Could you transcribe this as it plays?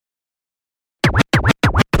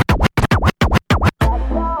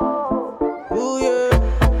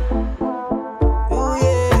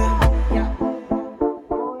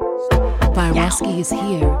Lasky is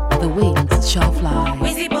here, the wings shall fly.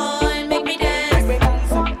 Wizzy boy, make me dance.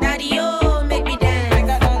 Daddy, oh, make me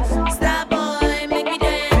dance. Star boy, make me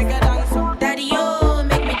dance. Daddy, oh,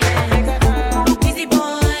 make me dance. Wizzy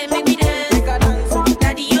boy, make me dance.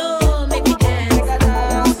 Daddy, oh, make me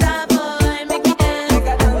dance. Star boy, make me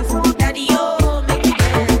dance. Daddy, oh, make me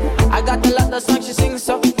dance. I got a lot of songs she sings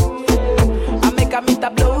so. I make her meet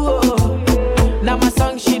a blow. Now my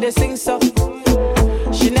song she dey sing so.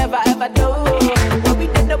 She never ever do. What we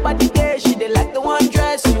did nobody there. She did like the one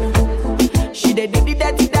dress, you know. She did do the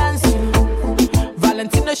dirty dance, you know.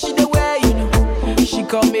 Valentino she dey wear, you know. She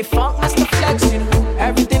call me Funk Master Flex, you know.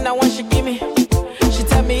 Everything I want she give me. She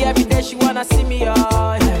tell me every day she wanna see me,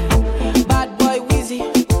 oh yeah. Bad boy Wheezy,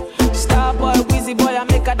 star boy Wheezy boy I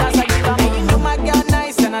make her dance I give her money. You know my girl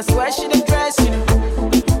nice and I swear she dey dress, you know.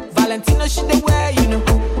 Valentino she dey wear, you know.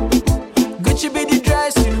 Gucci be the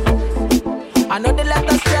dress, you know. I know they like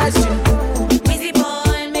the stress, you know. Wizzy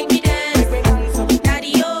boy, make me dance.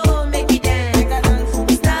 Daddy, oh, make me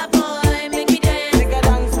dance. Star boy, make me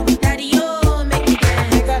dance. Daddy, oh, make me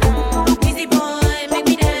dance. Wizzy boy, make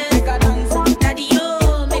me dance. Daddy,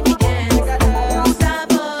 oh, make me dance. Star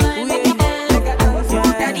boy, make me dance.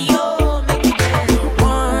 Daddy, oh, make me dance.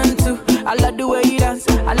 1, 2, I love the way you dance.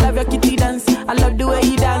 I love your kitty dance. I love the way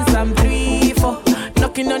you dance. I'm 3, 4,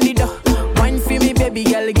 knocking on the door. Wine for me, baby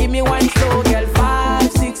girl, give me one slow, girl.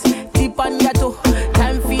 5, 6, tip on your toe.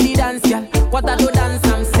 Time for the dance, girl. What I do dance,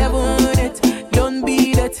 I'm 7, 8. Don't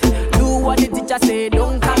beat it. Do what the teacher say,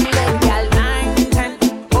 don't come late, girl. 9,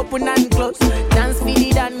 10, open and close. Dance for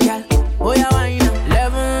the dance, girl. Oh yeah, wine up.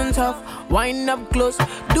 11, 12, wind up close.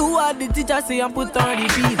 Do what the teacher say and put on the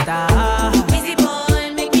beat. Wizzy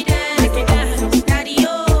boy, make me dance. Make me dance. Daddy,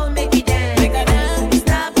 oh, make me dance. Make me dance.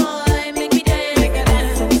 Star boy, make me dance. Make me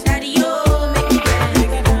dance. Daddy, oh, make me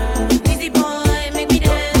dance. Wizzy boy, make me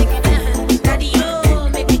dance. Make me dance. Daddy, oh,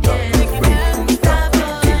 make me dance. Make me dance. Star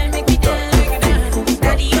boy, make me dance. Make me dance.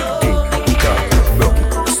 Daddy, oh, make me dance. Broke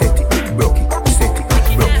it, set it, broke it, set it,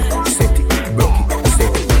 broke it, set it, broke it,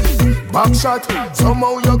 set it. Back shot,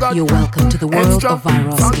 somehow you got. You're welcome to the world extra, of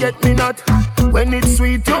Viroski. forget me not. When it's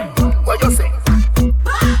sweet, you, what you say?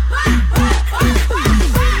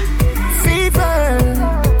 Fever,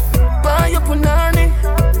 buy your punani.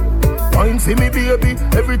 Wine for me, baby,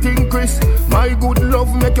 everything crisp. My good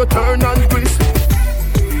love make you turn and crisp.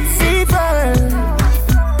 Fever,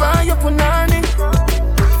 buy your punani.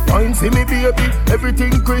 Wine for me, baby,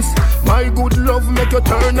 everything crisp. My good love make you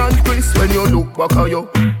turn and crisp. When you look back at you,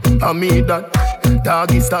 I mean that.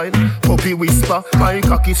 Doggy style, puppy whisper. My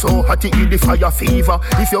cocky so hot it the fire fever.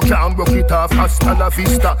 If you can't broke it off, hasta la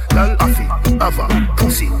vista. Lal afi, ava,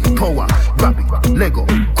 pussy, power, grab it, Lego,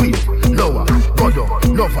 quick, lower, godo,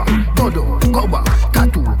 lover, godo, cover,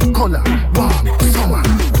 tattoo, color, warm, summer.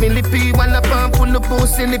 Millipede, wanna pump, pull up,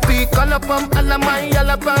 silly pea, color pump, alla my,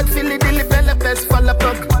 alla bad, Philly dilly bella best, fall a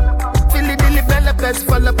plug. Philly dilly bella best,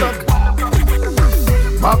 fall a plug.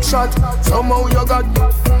 Back shot, somehow you got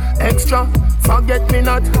extra. Forget me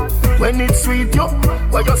not, when it's sweet, yo,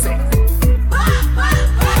 what you say?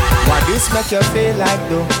 What this make you feel like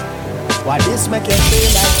though? What this make you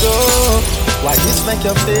feel like though? What this make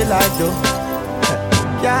you feel like though?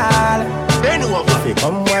 Girl, if you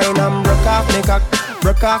come wine and broke off me cock,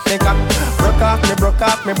 broke off me cock, broke off me, broke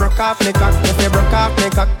off me, broke off me cock. If you broke off me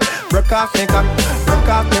cock, broke off me cock, broke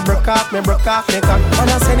off me, broke off me, broke off me cock.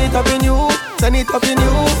 Wanna send it up in you, send it up in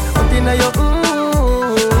you, up in your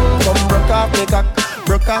come broke off me cock,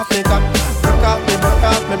 broke off me cock, broke off me, broke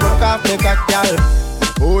off me, broke off me cock, girl.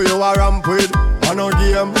 Who you a ramp with? On no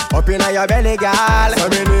game, up inna your belly, girl. Say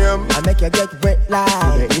me name. I make you get wet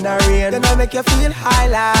like in a rain. Then I make you feel high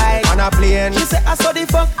like on a plane. She say I saw the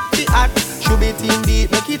fuck, the act. Should be team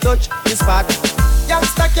deep, make it touch the spot.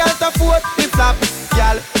 Youngster can't afford the flap,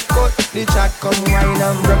 girl. Cut the chat, come wine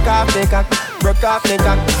and broke off me cock, broke off me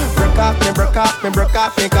cock, broke off me, broke off me, broke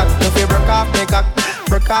off me cock. If you broke off me cock,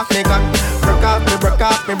 broke off me cock, broke off me, broke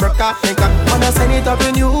off me, broke off me cock. Wanna send it up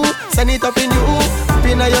in you, send it up in you, up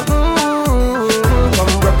in your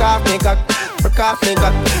come broke off me cock, broke off me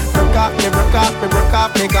cock, broke off me, broke off me, broke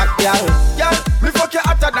off me cock, girl. Girl, me fuck you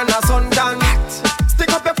hotter than a sundance.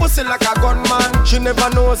 Stick up your pussy like a gunman. She never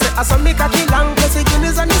knows it. I saw me cocky long, cause it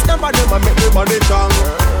is and it's never them and make me body strong.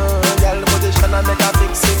 Girl, position and make a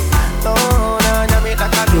fix it. No, me like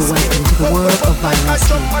a You're welcome to the world of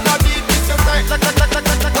Viroski.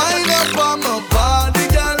 Wind up on my body,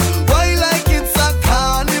 girl. Why like it's a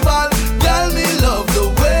carnival? Girl, me love the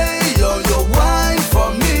way you wine for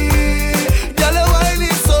me. Girl, your wine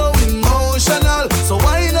is so emotional. So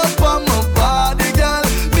wind up on my body, girl.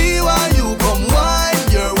 Me while you come wine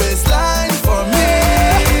your waistline for me.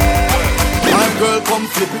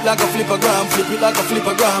 like a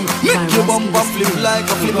flippergram. Make your bumper flip like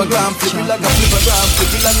a flippergram. Flip it like a flippergram.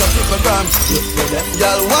 Flip it like a flippergram.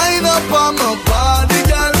 Girl, wind up on my body,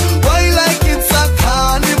 girl. Why like it's a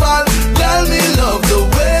carnival? Girl, me love the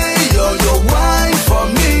way you wine for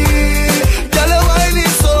me. Girl, your wine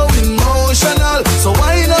is so emotional. So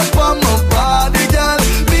wind up on my body, girl.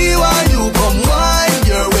 Me while you come wine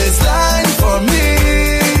your waistline for me.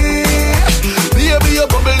 Baby, you're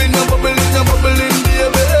bubbling, you're bubbling, you're bubbling,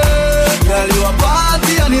 baby. Girl, you a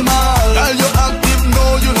party animal. Girl, you active, no,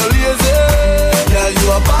 you no lazy. Girl, you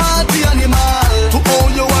a party animal. To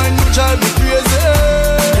own your wine, you drive me crazy.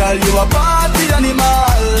 Girl, you a party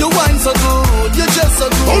animal. You wine so good, you just so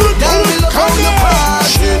good. Girl, me love how you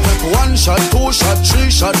party. One shot, two shot, three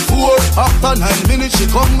shot, four. After 9 minutes, she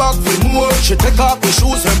come back for more. She take off the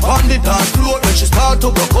shoes and pound it on floor. Then she start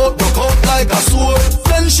to broke out like a sword.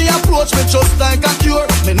 Then she approach me just like a cure.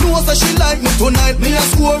 Me know that she like me tonight, me a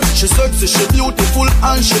score. She sexy, she beautiful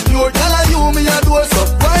and she pure. Tell her you me a door, so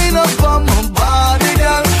wind up on my body,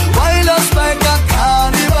 girl. Wind up like a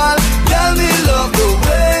carnival. Girl, me love the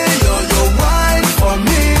way you wine for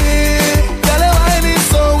me. Girl, your wine is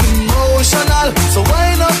so emotional. So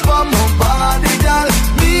wind up on my body, girl.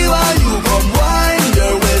 Me while you come wine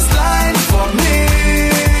your waistline for me.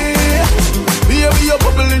 Baby, you're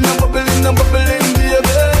bubbling, you're bubbling, you're bubbling,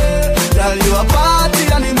 baby. Girl, you a party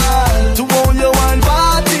animal. To own your wine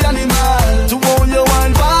party animal. To own your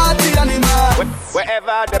wine party animal.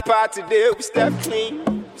 Wherever the party do, we step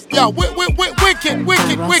clean. Yeah, wicked,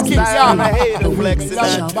 yeah. I hate the flexing.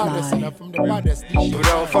 Shall fly. From the baddest. Put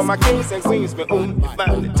on for my kings and queens, me own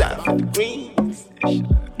find the time for the greens.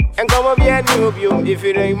 And come up here, new view. If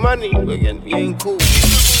it ain't money, we ain't cool.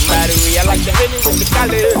 By the way, I like the hidden with the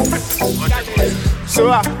college. So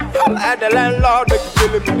I at the landlord, make you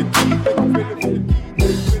feel it with the key.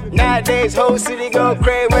 Nowadays, whole city go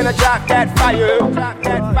crazy when I drop that fire.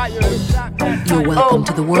 You're welcome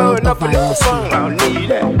to the world of viral speed. I don't need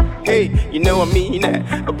that. Hey, you know I mean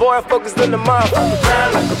that. A boy focused on the mouth, on the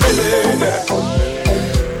ground like a billionaire.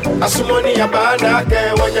 I some money about that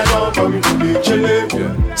girl when you know but we be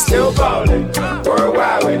chillin'. Still ballin',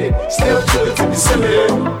 worldwide with it. Still chillin' to the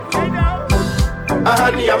ceiling.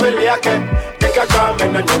 Honey, I'm really I can make a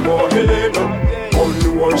comment and you won't heal. Only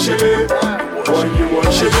one shilling.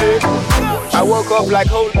 I woke up like,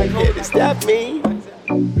 holy shit, is that me?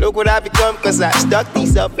 Look what I become, cause I stuck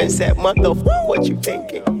these up and said, motherfucker, what you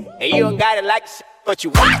thinking? And you don't got it like shit, but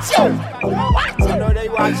you watch it. You know they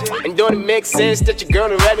watch it. And don't it make sense that your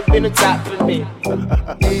girl already been on top of me?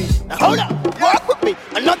 Now hold up, walk with me.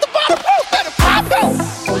 Another bottle, better pop it.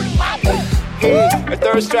 Hey, the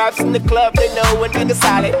third stripes in the club, they know when niggas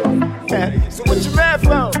solid. So what you mad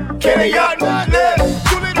from? Can a yard not live?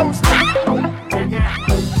 Truly don't stop.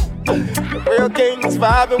 Real kings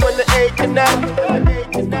vibing when the eight connect.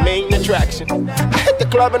 It's the main attraction. I hit the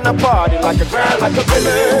club and I party like a grind, like a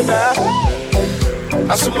villain.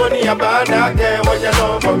 I some money about that girl when you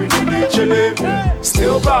know, but we be chillin'.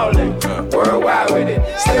 Still ballin', worldwide with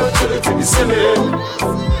it. Still chillin' to the ceiling.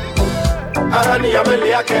 Honey, I'm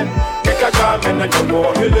really I can make a comment and you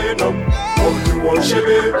won't heal only one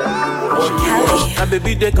shilling. My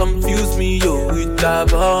baby, they confuse me, yo, with that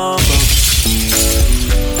bomb.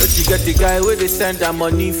 But she got the guy where they send her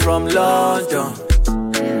money from London.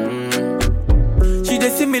 She they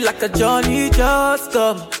see me like a Johnny just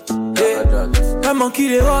come. Yeah. My monkey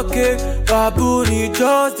they walk it, baboon he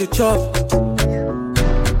just the chop.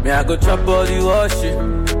 Me I go chop all the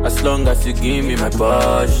washing, as long as you give me my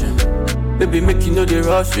passion. Baby, make you know they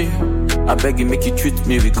rush me. I beg you, make you treat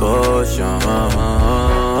me with caution.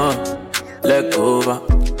 Leg over,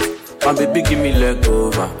 my baby, give me leg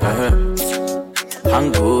over.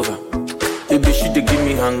 Hangover, baby, she dey give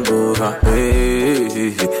me hangover.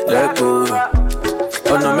 Hey, leg over.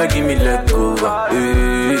 Oh no, make give me leg over.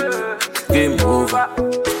 Hey, game over.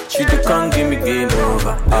 She dey can't give me game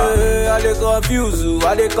over. Hey, I dey confuse you,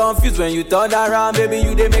 I dey confused when you turn around, baby.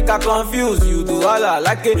 You dey make her confuse. You do all I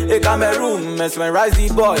like a Cameroon, mesmerize the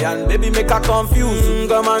boy and baby make her confuse.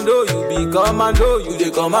 Commando, you be commando, you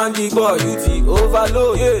dey command the boy, you the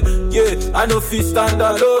overload. Yeah, I no fit stand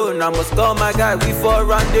alone. I must call my guy, we for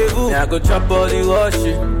rendezvous. Yeah, I go chop all the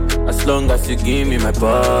washing, as long as you give me my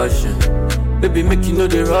passion. Baby, make you know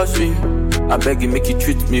they rush me. I beg you, make you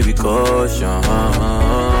treat me with caution.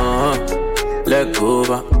 Leg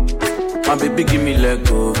over, my baby, give me leg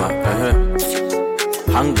over.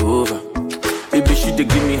 Hangover, baby, she dey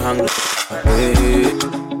give me hangover. Hey.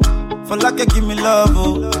 For like give me love,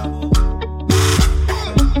 oh.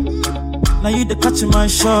 Now you the catch my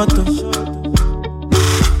shot, oh.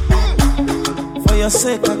 For your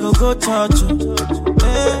sake, I go church, oh.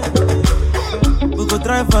 Hey. We go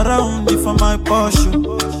drive around if for my Porsche.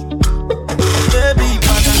 Baby,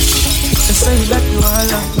 pana. They say you like you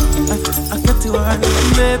all. I get you all.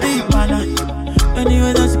 Baby, pana.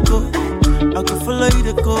 Anywhere that you go, I can follow you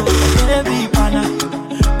to go. Baby, pana.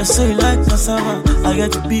 They say you like cassava. I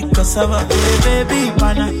get to be cassava. Hey, baby,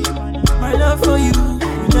 pana. My love for you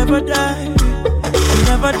will never die. Will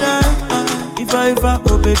never die. Iva,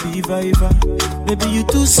 oh baby, Iva. Baby, you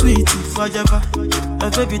too sweet, Iva.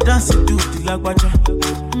 Baby, dance it to the lagwaja.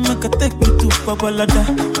 Make a take me to Babalada.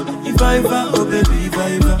 Iva, oh baby,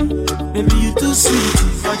 Iva. Baby, you too sweet,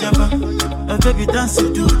 Iva. Baby, dance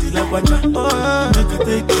it to the lagwaja. Oh, make a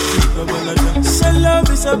take me to Babalada. So love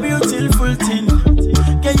is a beautiful thing.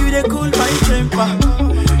 Can you they cool my temper?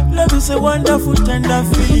 Love is a wonderful, tender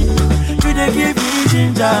feeling. You they give me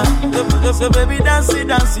ginger. So baby, dance it.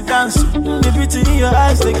 The beauty in your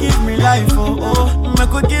eyes, they give me life. Oh, I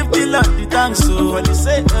could give the love the thanks. So for the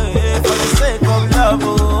sake of love,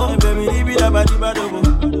 oh, baby, leave it about the bad.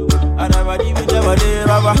 And I leave it about the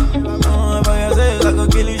rubber. Oh, for your sake, I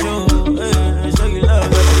could kill you. Show you love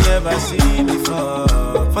that you never seen before.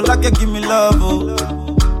 For like you give me love, oh.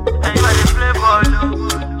 And you are the play ball,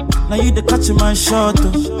 oh. Now you the catch my shot,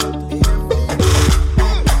 oh.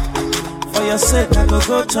 For your sake, I go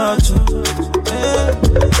touch you. Yeah.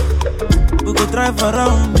 We go drive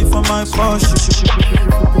around before my Porsche.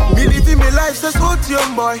 Me living my life so smooth,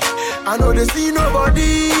 young boy. I know they see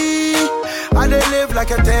nobody. I they live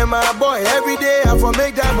like a tema boy. Every day I for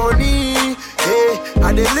make that money. Hey,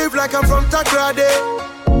 I they live like I'm from Takrade.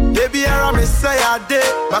 Baby, I'm a say a day.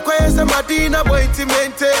 My quiet is Madina boy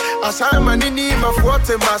intimate. I shine my nini, my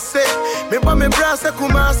forte, my say. Me pa me brass a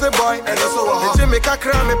kumase boy. And also a me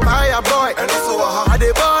kakra me paya boy. And also a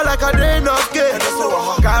they ball like a drain of gay. And also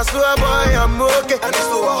a Kasua boy, I'm okay. And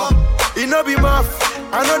also a it no be muff.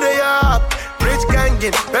 I know they up. Rich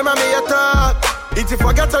gangin', remember me a talk. If you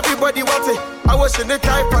forget everybody want it. I was in the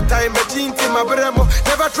type of time, a teen to my bremo.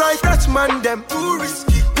 Never try touch man them. Too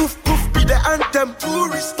risky. Poof poof be the anthem.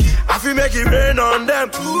 Too risky. I feel make it rain on them.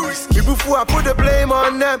 Too risky. Before I put the blame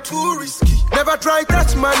on them. Too risky. Never try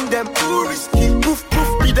touch man them. Too risky. Poof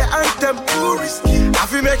poof be the anthem. Too risky. I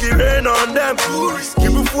feel make it rain on them. Too risky.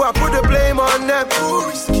 Before I put the blame on them. Too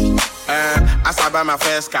risky. As I buy my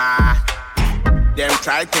first car, them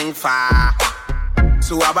try think far.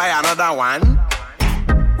 So I buy another one.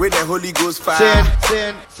 With the Holy Ghost fire.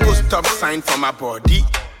 Go stop sign for my body.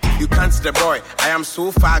 You can't see the boy. I am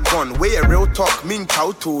so far gone. Where a real talk mean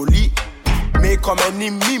cow toli. May come any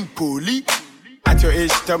mean poli. At your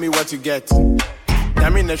age, tell me what you get. I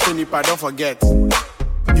mean the shinipa, don't forget.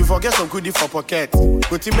 You forget some goodie for pocket.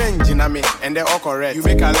 Go to engine and they're all correct. You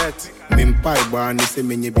make alert. Mimpai boy, they say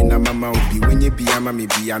when you be na mama be when you be a mommy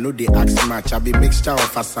be. I know they ask match. I be mixture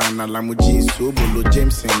of Asana, Lamujin, Sobolo,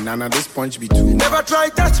 Jameson, Nana, this punch be too. Never try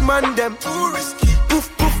touch man them. Too risky. Poof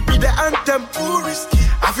poof be the anthem. Too risky.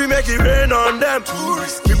 I feel make it rain on them. Too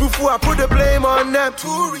risky. Before I put the blame on them.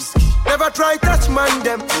 Too risky. Never try touch man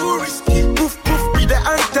them. Too risky. Poof poof be the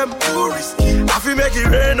anthem. Too risky. I feel make it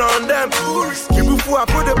rain on them. Too risky. Before I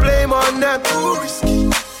put the blame on them. Too risky.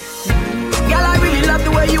 Girl, I really love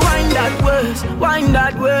the way you wind that waist, wind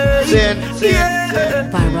that way. Yeah.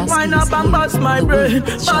 Wind up and bust my brain,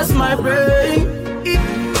 bust my brain.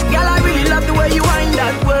 Girl, I really love the way you wind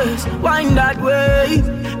that waist, wind that way.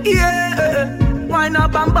 Yeah. Wind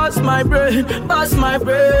up and bust my brain, bust my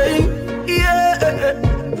brain. Yeah.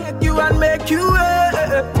 Make you and make you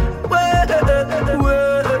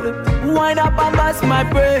wind up and bust my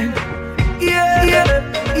brain.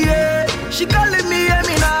 Yeah. She calling me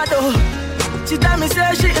Eminado. She tell me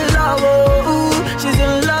say she in love, oh. She's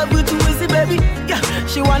in love with Wizzy, baby. Yeah,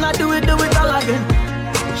 she wanna do it all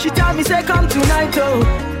again. She tell me say come tonight, oh.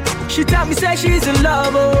 She tell me say she's in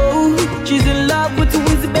love, oh. She's in love with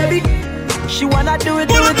Wizzy, baby. She wanna do it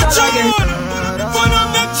all again.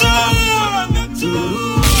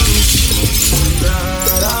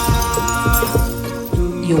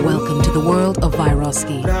 You're welcome to the world of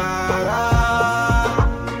Viroski.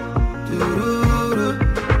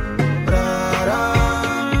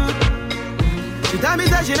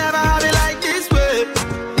 She never have it like this way.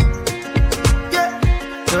 Yeah.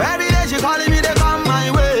 So every day she calling me to come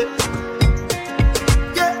my way.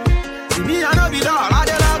 Yeah. To me I know be dog, I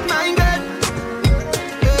dey love my girl.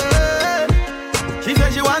 Yeah. She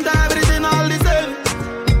said she want everything all the same.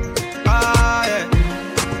 Ah yeah.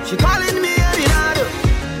 She calling me every night.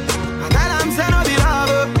 I tell I'm say no be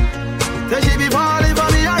love. Say she be falling for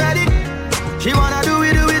me already. She wanna do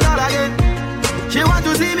it all again. She want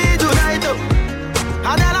to see me tonight.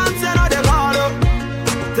 And then I'm saying no they call up.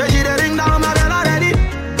 Say she the ring down my bell already.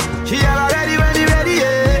 She all ready when you ready,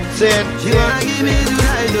 yeah. She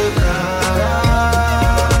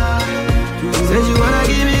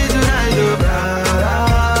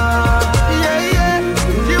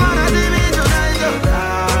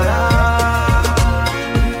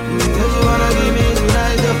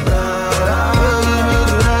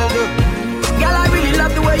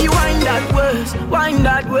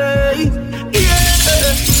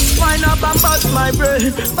up and bust my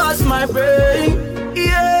brain, bust my brain.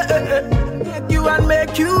 Yeah, take you and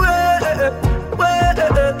make you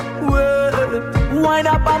wind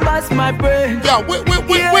up and bust my brain. Yeah, wicked,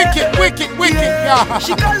 yeah.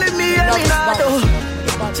 She calling me Eminado.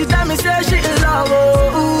 She tell me say she in love,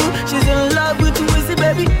 oh. She's in love with Wizzy,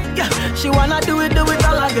 baby. Yeah, she wanna do it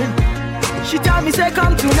all again. She tell me say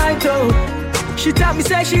come tonight, oh. She tell me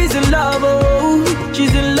say she's in love, oh.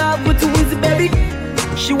 She's in love with Wizzy, baby.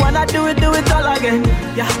 She wanna do it all again.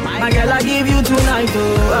 Yeah, my girl, I give you tonight,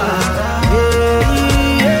 oh.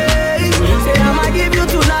 Yeah. Say I'ma give you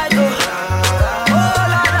tonight, oh. Oh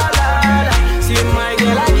la la la la. See my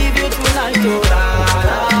girl, I give you tonight, oh.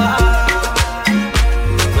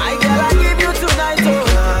 My girl, I give you tonight, oh.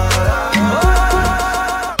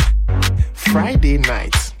 Friday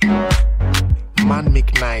night, man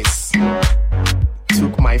make nice.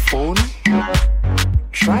 Took my phone,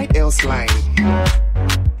 tried L's line.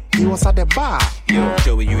 He was at the bar. Yo,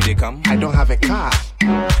 Joey, you they come? I don't have a car.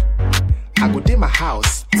 I go to my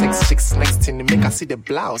house, text chicks next to me, make her see the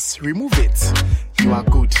blouse. Remove it. You are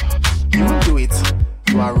good. You won't do it.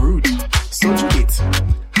 You are rude. So do it.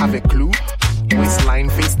 Have a clue? Waistline,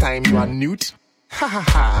 FaceTime, you are nude. Ha ha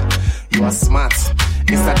ha. You are smart.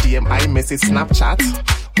 Insta DM, iMessage, Snapchat.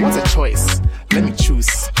 What a choice. Let me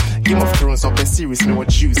choose. Game of Thrones up a series, no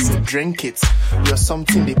juice. Drink it. You're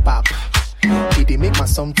something they pop. It they make my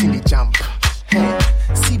something they jump. Hey,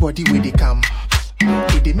 see body where they come.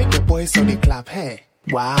 It they make the boys so they clap. Hey,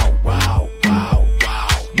 wow, wow, wow,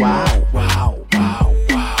 wow, wow, wow, wow,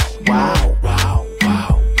 wow, wow, wow, wow,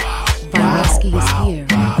 wow. Viroski is here.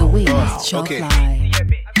 The wings shall fly.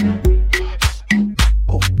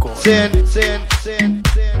 Oh God. Sin.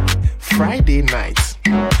 Friday night.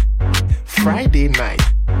 Friday night.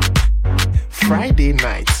 Friday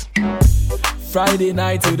night. Friday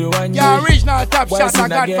night to the one. Yeah, original top shot I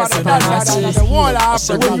got for the Godfather of the whole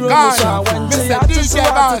African Ghana. Mr. DJ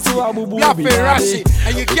Bouncy, Blappy Rashi,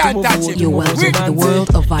 and you can't touch him. You're welcome to the world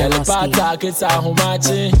of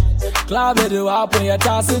Viroski. Club it up when you're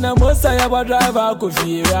tossing a most I ever drive out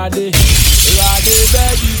coffee. Rade, baby,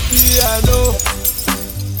 I know.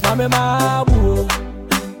 Mame Mabu,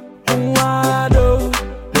 Umado,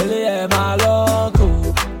 Lele Maloko.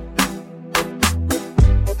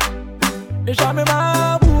 Ishame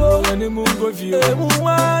Mabu, any moon go view,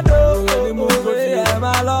 Umado, any moon go view,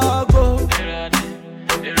 Maloko.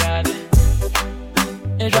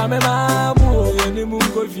 Ishame Mabu, any moon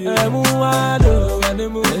go view, Umado, any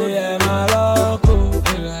moon go view, Maloko.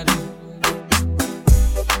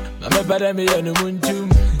 Mame Bada me and the moon too.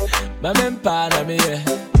 Mame Pada me.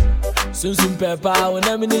 Soon pepper when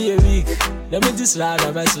I'm in a week. Let me just run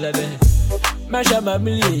a mess. Masha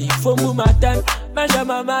Mamily, Fomu Matan, Masha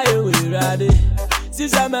Mama, we ready.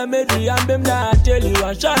 Since I'm a medley, I'm them that tell you,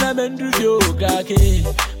 and Shana Mendru, Kaki.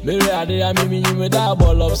 Mary, I'm in with a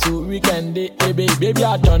ball of so we can day, baby,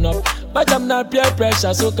 I turn up. But I'm not peer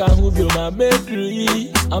pressure, so can who be my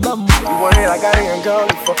medley. I'm a one I got a young girl,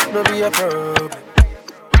 fuck, no be a problem.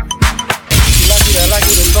 I like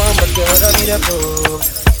it in fun, but girl, I need a problem.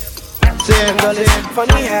 Girl, it's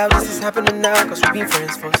funny how this is happening now, cause we've been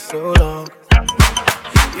friends for so long.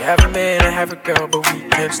 You have a man, I have a girl, but we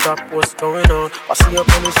can't stop what's going on. I see up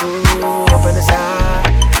on the zoo, up on the side.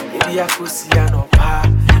 Maybe I could see I know pa.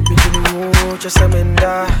 Between you, just a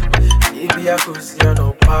menda. Maybe I could see I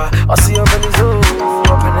know pa. I see up on the zoo,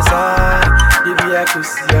 up on the side. Maybe I could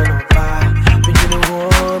see I know pa. Between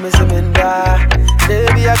you, Miss Amanda.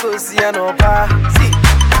 Maybe I could see I know pa. See,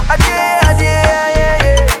 yeah.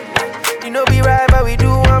 You know be right, but we do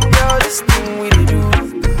girl, this thing we do.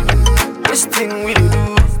 This thing we do.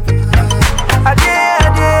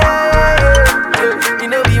 You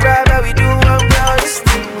know be right, but we do girl, this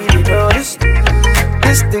thing we do.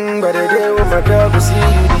 This thing, but the day when my girl go see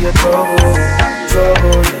you, be a trouble,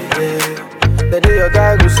 yeah. The day your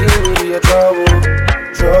guy go see you, be a trouble,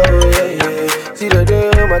 yeah. See the day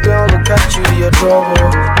when my girl go catch you, be a trouble,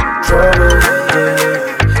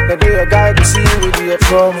 yeah. The day your guy go see you, be a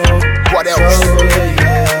trouble. What else?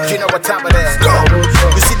 You know what time it is? Go!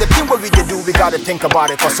 You see the thing what we can do, we gotta think about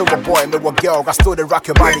it. Cause so a boy, me a girl, I still the rock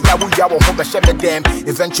your body. Yeah, we are home, but shame the damn.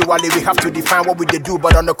 Eventually we have to define what we do,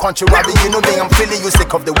 but on the contrary, you know me, I'm feeling you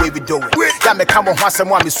sick of the way we do it. Yeah, me come on, once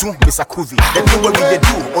someone me soon, Miss Akuvi. The thing what we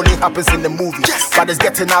do only happens in the movie. But it's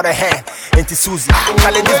getting out of hand. Into Susie,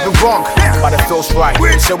 telling this be wrong, but it feels right.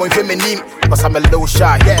 Showing feminine, cause I'm a little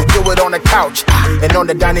shy. Yeah, we do it on the couch and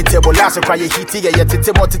on the dining table. Last cry your heat, yeah,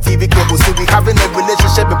 TV cable. See, we having a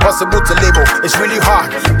relationship impossible to label. It's really hard,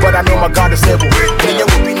 but I know my God is able. Me and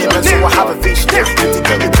we be living, so I have a vision. To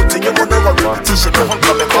get you put in your own repetition. No one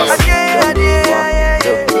coming close.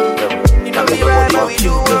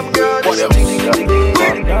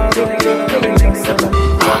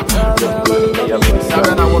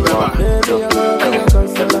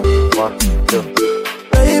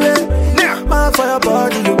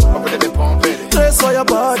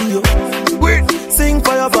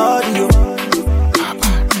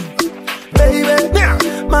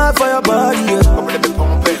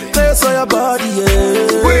 your body,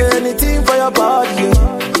 yeah. Anything for your body,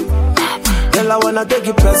 yeah. Girl, I wanna take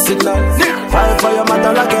you personal. Fight for your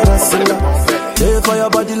mother like a wrestler. Stay for your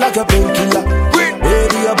body like a painkiller.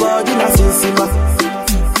 Baby, your body na sisima.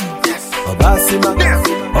 Obasima.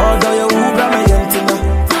 Although you ubra me yentina.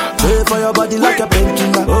 Stay for your body like a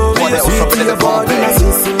painkiller. Oh, yeah, sweet to your body na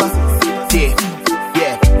sisima.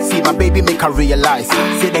 See my baby make her realize.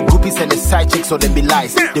 Say the groupies and the side chicks so them be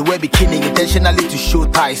lies. They wear bikini intentionally to show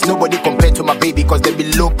ties. Nobody compared to my baby cause they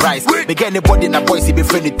be low price. Me get anybody in a boy see be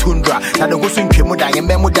friendly tundra. Now the go swim kemuda and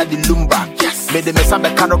memo daddy lumba. Yes. Me the mess up the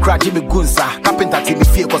cano crack Jimmy Gunsa. Carpenter to me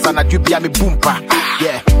feel cause I do be a me boompa.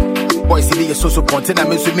 Yeah. Boys see me so ponting and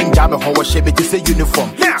me swimming jam and how she be to say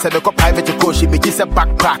uniform. Say the co private coach she be just a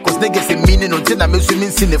backpack. Cause niggas say meaning until I'm swimming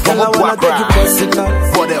sin from a black crack.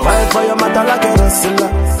 What else? Fight for your mother like a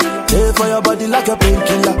wrestler. Stay for your body like a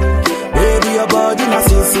painkiller. Baby, your body na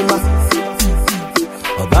sisima.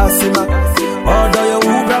 Obasima. Although you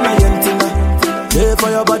ubra me yentina. Stay for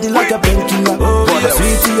your body like a painkiller. Oh,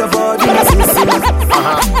 sweet to your body na sisima.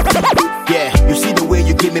 Yeah, you see the way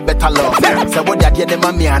you give me better love. So what that the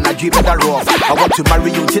mommy and I dream better off. I want to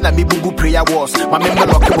marry you till I me boo prayer was. My member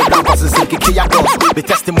lock you down cause it's like a boss. The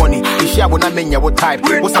testimony, you share when I mean your type.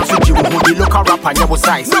 What's up with you who the local rapper your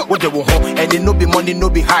size? What they will home and it no be money, no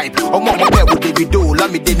be hype. Oh my God, what they be do?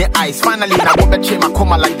 Let me in the eyes. Finally, I want the chain, I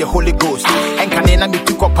come like the Holy Ghost. And can I me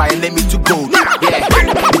to copper and let me to go? Yeah,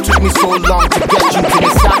 it took me so long to get you to the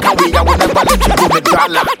second way. I will never let you go, me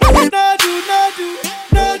dollar.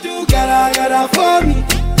 No do, gotta for me.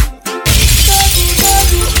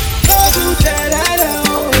 No do, da-da-da,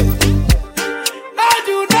 oh.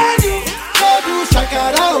 No do,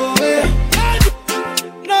 shakara, oh.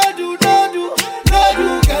 No do,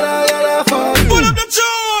 gotta for me. Pull up the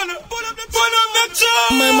tune.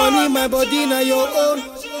 My money, my body, now your own.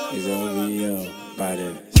 It's over your body.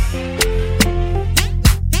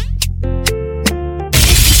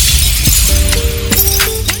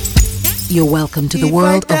 You're welcome to the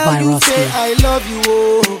world of Viroski. I love you,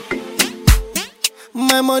 oh.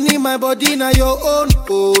 My money, my body, now your own,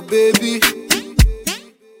 oh baby.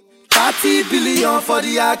 30 billion for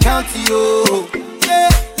the account, yo. Yeah.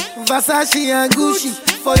 Versace and Gucci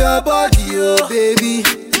for your body, oh baby.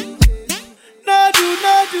 No do,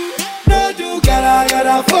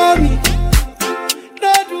 gotta for me.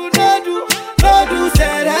 No do,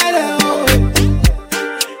 say that, oh.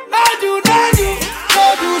 No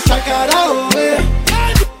do, shakara, oh.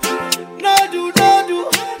 No do,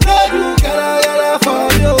 gotta for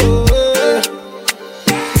you.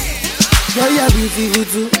 Girl, you're beautiful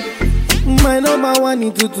too. My number one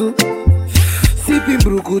in tutu. Sipping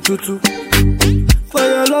bruku tutu. For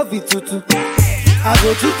your love it tutu. I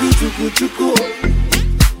go chuku.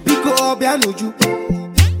 Biko obianuju.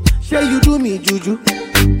 Say you do me juju.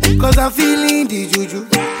 Cause I'm feeling the juju.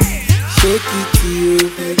 Shake it to you.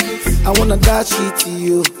 I wanna dash it to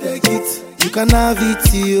you. Take it. You can have it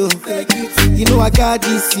to you. Take it. You know I got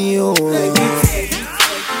this in you. Take it.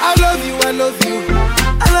 I love you.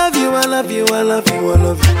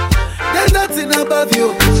 There's nothing above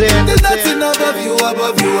you. There's nothing above you.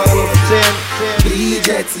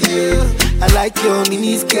 Bridget, you. I like your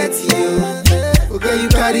mini skirt, you. Okay, you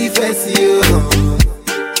carry fancy, you.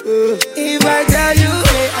 If I tell you,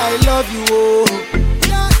 hey, I love you, oh.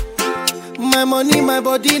 My money, my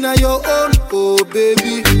body, now your own, oh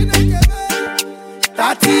baby.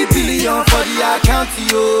 30 billion for the account,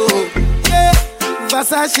 yo. Yeah.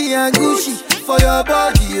 Versace and Gucci for your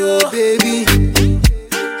body, oh baby.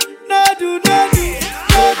 No do,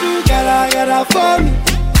 gotta for me.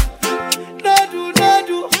 No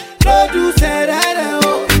do, say that,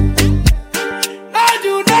 oh. No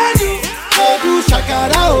do,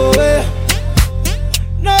 shakara, oh.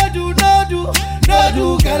 No do,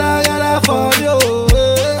 gotta for you.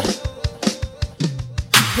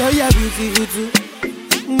 Girl, you're beautiful too.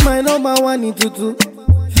 My number one in tutu.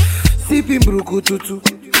 Sipping bruku tutu.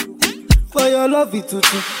 For your love it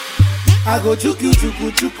tutu. I go chuku.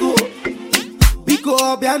 Biko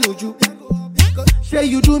obianuju. Say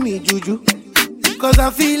you do me juju. Cause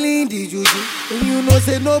I'm feeling the juju. And you know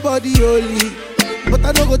say nobody holy. But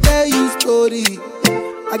I don't go tell you story.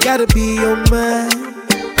 I gotta be your man.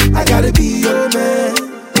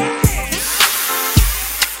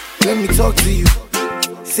 Let me talk to you.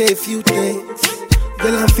 Say a few things.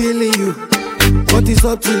 Girl, I'm feeling you. What is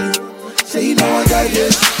up to you? Say you know I got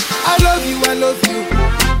this. I love you.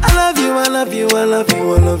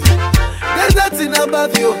 There's nothing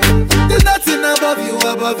above you.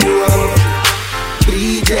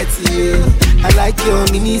 Bridget, you. I like your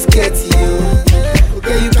mini skirt, you.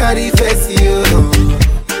 Okay, you carry fancy, you.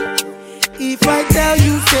 If I tell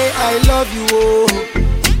you, say I love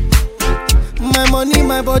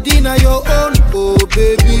my body now your own, oh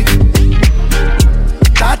baby.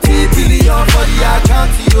 30 billion for the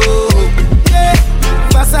account, yo. Yeah,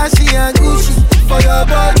 Versace and Gucci for your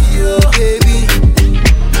body, oh baby.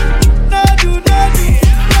 No do,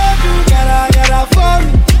 gotta for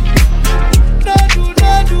me. No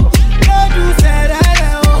do, said I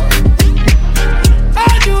know. No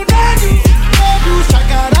do,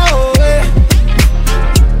 shakara, oh eh.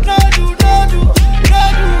 No do,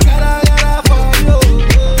 gotta for you.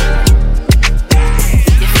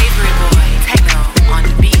 Your favorite boy, Techno, on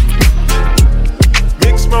the beat.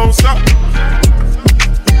 Mix monster.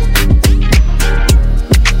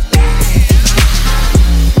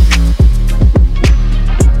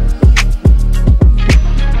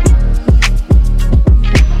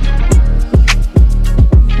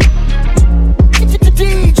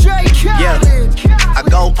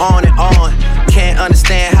 On and on, can't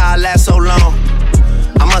understand how I last so long.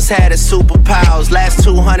 I must have the superpowers, last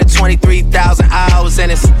 223,000 hours,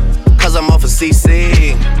 and it's cause I'm off of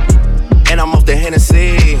CC, and I'm off the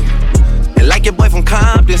Hennessy. And like your boy from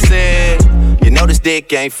Compton said, you know this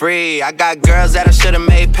dick ain't free. I got girls that I should've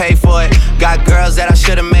made pay for it. Got girls that I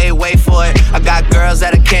should've made wait for it. I got girls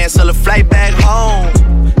that'll cancel a flight back home,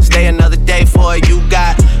 stay another day for it. You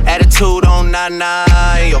got attitude on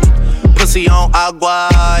 99, yo. Pussy on agua,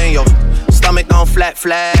 and your stomach on flat,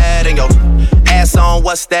 and your ass on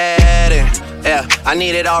what's that? And yeah, I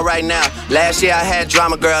need it all right now. Last year I had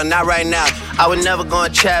drama, girl, not right now. I would never go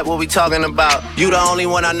and chat what we talking about. You the only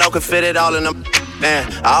one I know can fit it all in them. Man,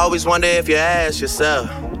 I always wonder if you ask yourself,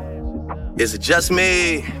 is it just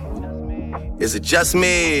me? Is it just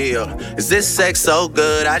me? Or is this sex so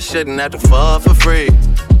good I shouldn't have to fuck for free?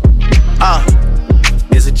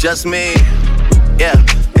 Is it just me? Yeah.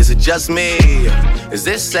 Is it just me? Is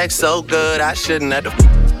this sex so good I shouldn't have to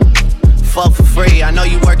fuck for free? I know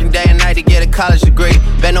you working day and night to get a college degree.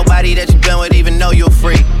 Bet nobody that you been with even know you're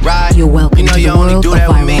free, right? You're welcome you know to you the only world do of that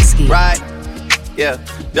with me, Viroski. right? Yeah,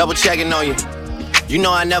 double checking on you. You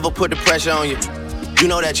know I never put the pressure on you. You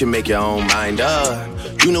know that you make your own mind up.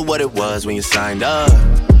 You knew what it was when you signed up.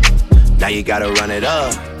 Now you gotta run it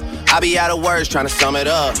up. I be out of words trying to sum it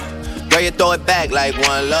up. Girl, you throw it back like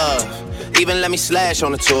one love. Even let me slash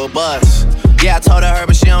on the tour bus. Yeah, I told her,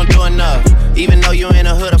 but she don't do enough. Even though you in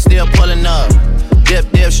the hood, I'm still pulling up.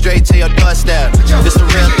 Dip straight to your doorstep. This a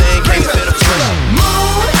real thing, can't fit a foot.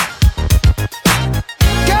 Move,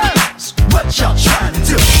 girls, what y'all trying to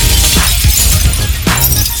do?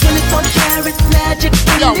 24 karat magic.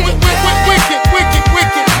 Yo, wicked,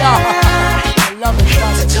 yo. I love it.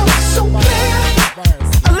 So clear.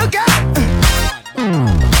 Look out.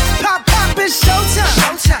 Pop, it's showtime.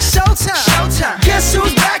 Guess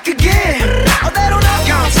who's back again? Oh, they don't know.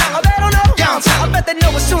 I bet they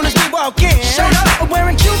know as soon as we walk in. Showed up, I'm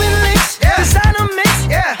wearing Cuban links, designer mix,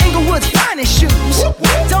 Inglewood's finest shoes.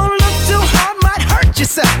 Don't look too hard, might hurt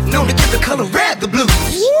yourself. Known to give the color red the blues.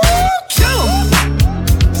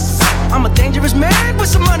 I'm a dangerous man with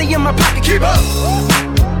some money in my pocket. Keep up.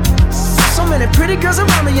 So many pretty girls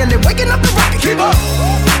around me and they're waking up the rocket. Keep up.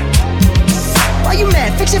 Why you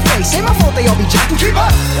mad? Fix your face. Ain't my fault they all be jacking. Keep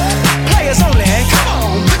up. Players only. Come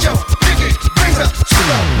on, put your pinky rings up to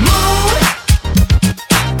the moon.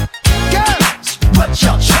 Girls, what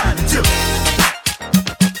y'all trying to do?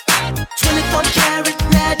 24 karat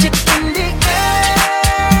magic in the air.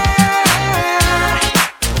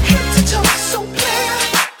 Head to toe, so clear.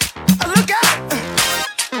 Look out.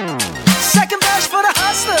 Second verse for the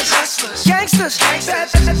hustlers. Gangsters.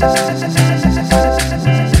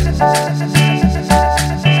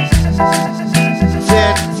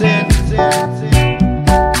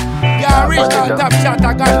 Yeah, original top shot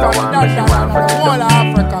I got from London, all of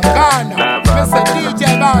Africa, Ghana. Mr. DJ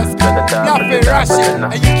Bask, Yaffy Rashid,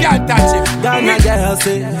 and you can't touch it. Ghana girl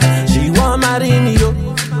say she want marry me yo.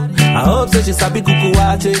 I hope say she sabi kuku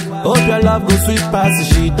wache. Hope your love go sweet past the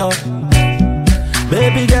sheet up.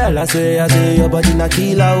 Baby girl, I say your body na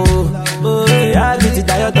killer oh. I get it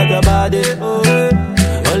tired of your body.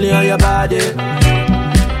 Only on your body.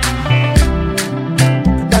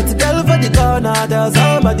 That girl for the corner, there's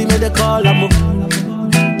somebody made a call. I'm up.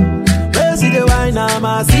 See the wine,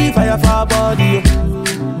 I see fire for her body.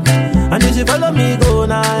 And if she follow me, go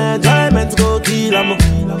now, enjoyment go kill em.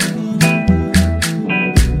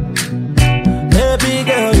 Baby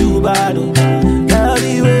girl, you bad, girl,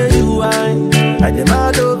 the way you whine. I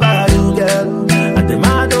demand over you, girl. I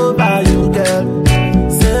demand over you, girl.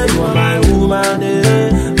 Say you are my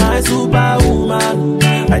woman, my superwoman.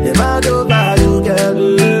 I demand over you,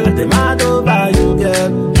 girl. I demand over you,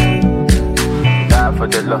 girl. Die for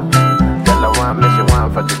the love. Girl, I want me, she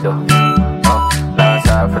want for the dough. Last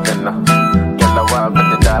side for the no. Girl, I want for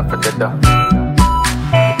the dough.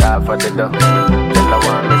 Die for the dough. Tell her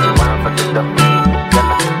one, miss you one for the dough. Tell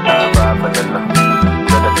her, die for the dough.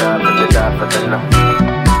 Tell her, die for the dough.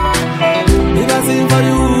 If I sing for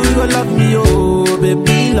you, you gon' love me, oh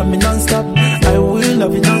baby, love me non-stop. I will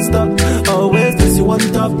love you non-stop. Always place you on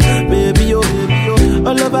top, baby, oh baby, oh.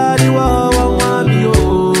 All over the world, want me,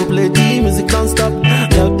 oh. Play the music non-stop.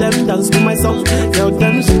 Tell them dance to my song. Tell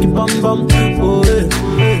them shake it bum bum, oh yeah.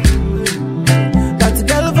 That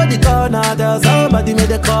girl for the corner, tell somebody make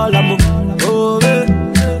the call, I'm oh yeah.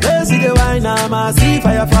 They see the wine, I see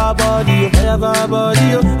fire for body, fire for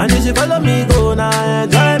body, oh. And if you follow me, go now,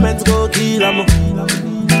 enjoyment go kill, I'm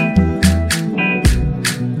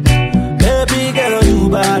baby girl, you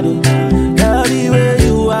body, girl, the way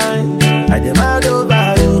you whine, I demand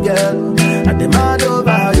over you, girl, I demand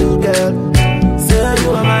over you, girl. Say you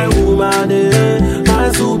are my woman,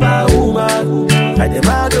 my superwoman, I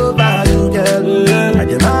demand over you, girl, I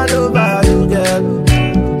demand over you, girl.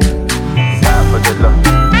 Die for the love,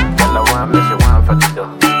 tell her one, miss you one for the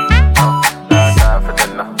dough. Die for the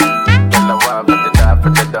love, tell her one for the die for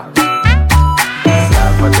the dough.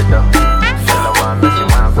 Die for the dough, tell her one, miss you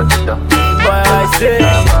one for the dough.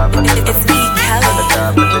 It's me, Kelly.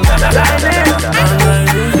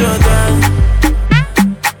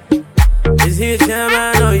 Is he a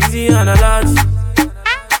chairman or is he on a lodge?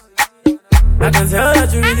 I can tell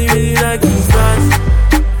that you really, really like him fast.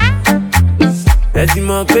 Let's see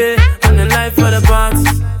more pay and the life for the party.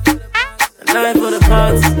 The life for the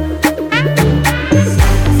party.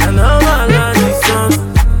 Stand over like these songs.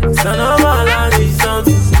 Stand over like these songs.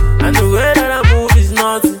 And the way that I move is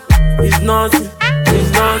naughty. It's naughty.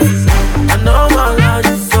 It's naughty. I know my life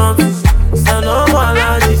is something. Stand over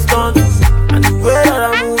like these songs. And the way that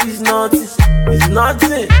I move is naughty. It's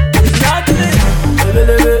nothing. It's nothing.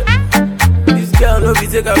 This girl no be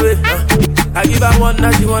take away. I give her one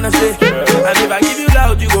that she wanna say. And if I give you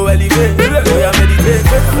loud, you go elevate. Oh yeah, meditate.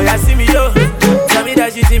 Oh yeah, see me yo. Tell me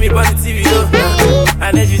that she see me on the TV yo.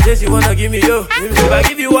 And then she say she wanna give me yo. If I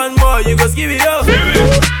give you one more, you go give me yo.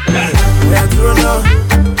 Yeah, true no.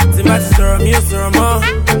 See my sister me, sister more.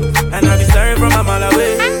 And I be staring from a mile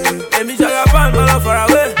away. And me jog up on my love far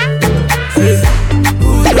away.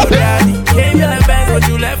 Who's your daddy? Came here and bank, but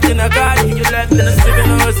you left in a car. You left in a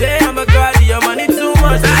stripping. Oh, say I'm a god. Your money too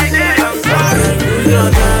much. I'm sorry. Who's your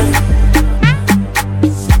daddy?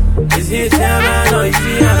 Is he a chairman or is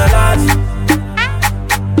he on a lodge?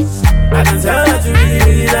 I can tell that you really,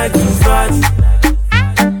 really like him fast.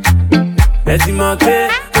 Let's see more pay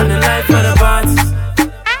and the life for the party.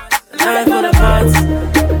 The life for the party.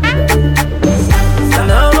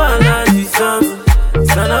 Stand over like these songs.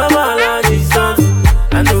 Stand over like these songs.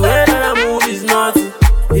 And the way that I move is naughty.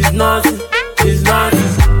 It's naughty. It's naughty.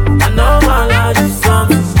 I know my life is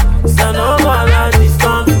something. Stand over like these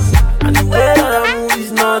songs. And the way that I move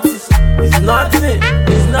is naughty. It's nothing.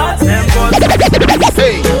 It's nothing.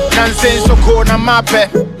 Hey, nonsense so cold na mape.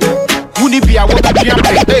 Wuni be a woba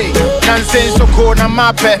piampe. Hey, nonsense so cold na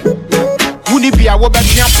mape. Wuni be a woba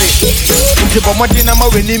piampe. Nti bomodi na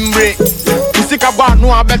mawe nimre. Usika ba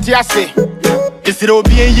no abeti ase. Isire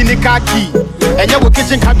obi enyi ni kaki. Enye wo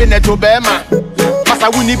kitchen cabinet obema. Masa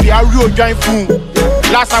wuni be a real joint fool.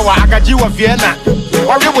 Last hour agaji wa Vienna.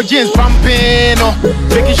 Ori wo jeans pumping no.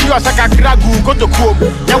 Making sure saka kragu go to kom.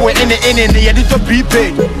 Nyawe ene ye di to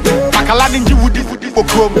prepaid. Makala ninji wudi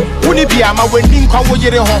okom. Wuni be a ma weni nkwa wo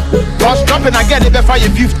yere ho. Plus dropping again be fire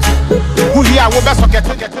 50. Who here wo be socket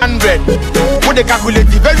 100. Wo dey calculate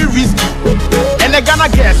very risky. And the Ghana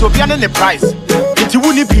girls obi an the price. Iti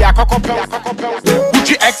wuni be a kokopel.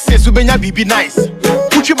 Uchi excess ubenya bibi nice.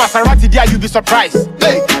 Uchi Maserati there you be surprised.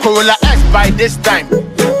 Hey, Corolla X by this time.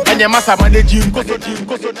 And your massa manage you.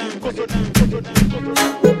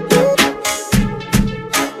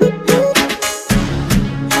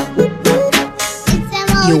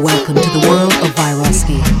 You're welcome to the world of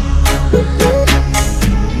Viroski.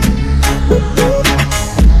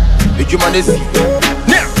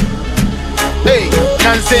 Hey,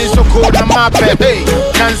 nonsense so cold na mape. Hey,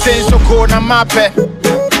 nonsense so cold na mape.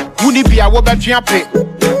 Wuni be a woba piampe.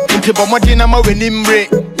 Nti bomodi na mawe nimre.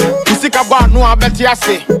 Usika ba no abeti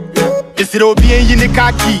ase. Isire obi enyi ni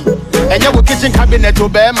kaki. Enye wo kitchen cabinet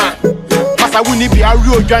obema. Masa wuni be a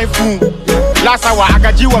real joint fool. Last hour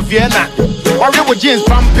agaji wa Vienna. Ori wo jeans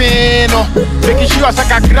pumping no. Making sure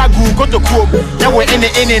saka kragu go to kom. Nyawe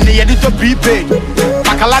ene ye di to prepaid.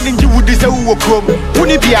 Makala ninji wudi se wo kom.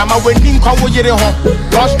 Wuni be a ma weni nkwa wo yere ho.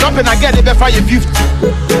 Plus dropping again be fire 50.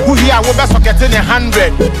 Who here wo be socket in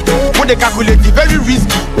 100. Wo dey calculate very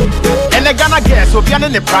risky. And the Ghana girls obi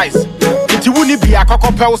an the price. Iti wuni be a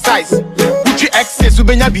kokopel size. Uchi excess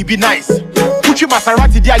ubenya bibi nice. Gucci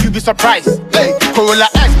Maserati, there you be surprised. Hey, Corolla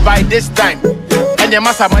X by this time. And your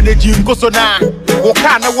massa manage you go so now.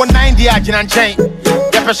 Wakana 190 Argent chain.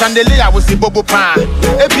 Your chandelier was the Bobo Pan.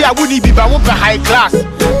 If I wouldn't be by high class.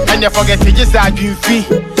 And you forget to just add you fee.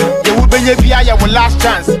 They would be your last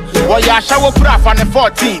chance. While you shower prof on the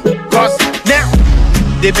 14. Cause now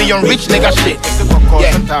they be on rich nigga shit.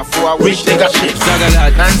 Yeah, rich nigga shit.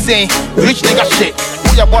 Nancy, rich nigga shit.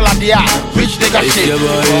 Who ya ball at the eye? Rich nigga shit.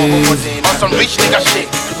 On some rich nigga shit.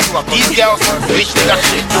 These girls, rich nigga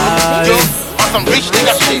shit. Joe, on some rich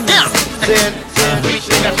nigga shit. Yeah, rich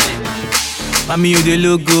nigga shit. Mommy, you they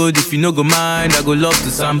look good. If you no go mind, I go love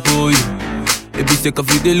to sample you. If you sick of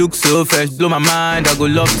you, they look so fresh. Blow my mind, I go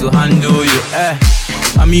love to handle you.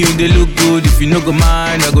 Mommy, you they look good. If you no go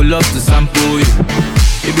mind, I go love to sample you.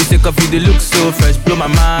 If you sick of you, they look so fresh. Blow my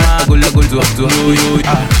mind, I go love to handle you.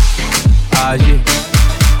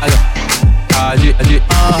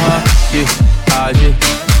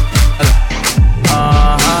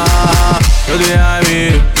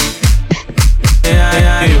 Yeah,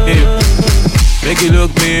 yeah,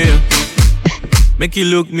 Make you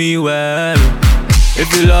look me well.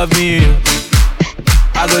 If you love me,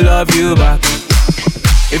 I go love you back.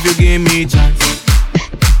 If you give me chance,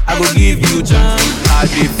 I go give you chance. I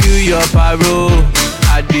dey feel your parole,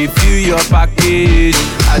 I dey feel your package.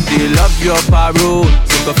 I dey love your parole,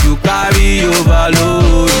 sick of you carry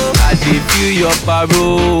overload. I dey feel your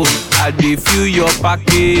parole, I dey feel your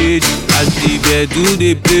package. As the bed do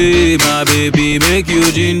they play, my baby make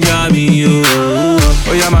you ginger me,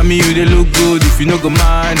 oh yeah, mommy, you they look good. If you no go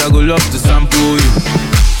mind, I go love to sample you.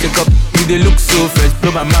 Take up, you they look so fresh.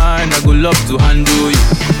 Blow my mind, I go love to handle you.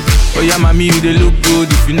 Oh yeah, mommy, you they look good.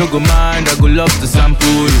 If you no go mind, I go love to sample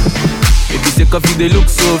you. If you take off, you they look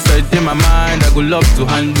so fresh. In my mind, I go love to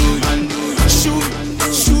handle you. Shoot,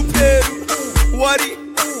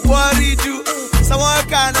 worry, do. Someone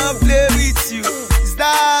cannot play with you. Is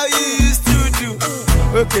that how you used to do?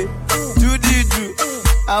 Okay, do.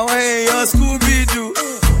 I want your Scooby-Doo.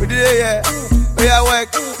 We did it, yeah. We are work.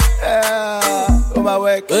 Oh, my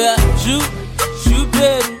work. Oh, yeah. Shoot,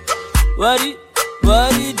 baby. Worry,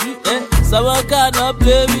 do. Someone cannot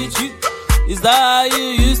play with you. Is that how you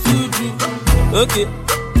used to do? Okay,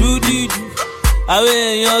 do. I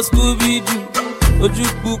want your Scooby-Doo. Oju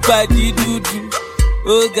by do.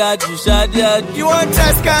 Oh, God, you shot ya. You want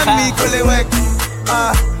test can me, Kule work.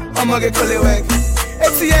 I'm gonna get Kule work.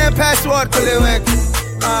 ATM password, Kule work.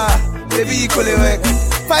 Baby, Kule work.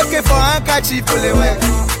 5K for handkerchief, Kule work.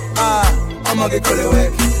 I'm gonna get Kule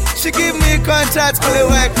work. She give me contract, Kule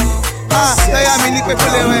work. I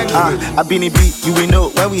been a beat, you will know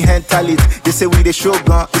when we handle it. They say we the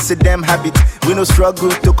shogun, it's a damn habit. We no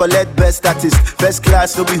struggle to collect best status. First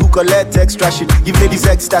class, no be who collect extra shit. Give ladies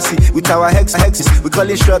ecstasy with our hexes. We call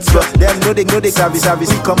it shots, but them know they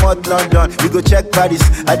service. We come out London, we go check Paris.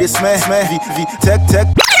 I dey smell V, tech.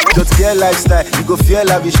 Just get lifestyle, you go feel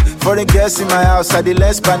lavish. Foreign girls in my house, I dey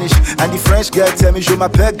learn Spanish. And the French girl tell me, show my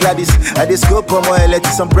pet Gladys. I dey scope on my let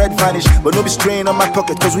some bread vanish. But no be strain on my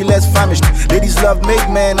pocket, cause we less famished. Ladies love make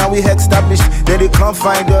men and we established. Then they come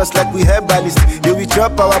find us like we herbalist. Then we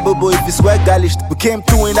drop our bobo if it's well garnished. We came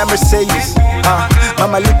through in that Mercedes.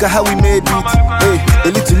 Mama look at how we made it. Hey,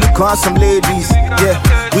 they need to look on some ladies. Yeah,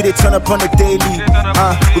 we they turn up on the daily.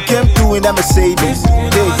 We came through in that Mercedes.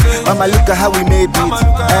 Hey, mama look at how we made it.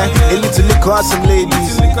 They need to look on some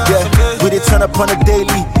ladies. Yeah, we they turn up on the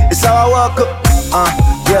daily. It's how I walk up.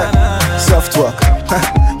 Yeah, soft walk.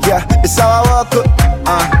 Yeah, it's how I walk up.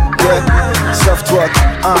 Yeah, soft walk.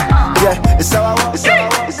 Yeah, it's how I walk.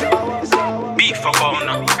 Beat for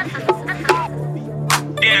corner.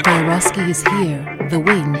 Vyroski is here. The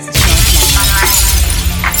wings.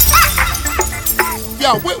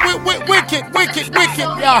 Yo, wicked,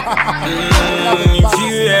 yeah. If you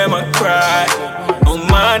hear my cry, on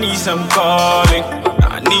my knees I'm calling.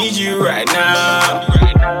 I need you right now.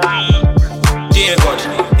 Dear God,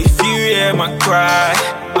 if you hear my cry,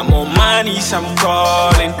 I'm on my knees I'm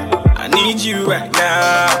calling. I need you right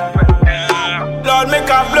now. Lord, make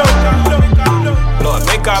a blow. Lord,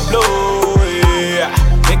 make a blow. Yeah.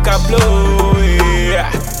 Make a blow. Yeah.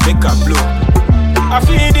 Make a blow. I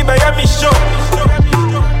feel the Miami show.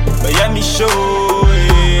 Miami show,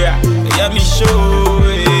 yeah. Miami show,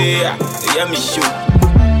 yeah. Miami show.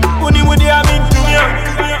 Mudi, I'm into me.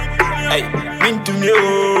 Hey, into me,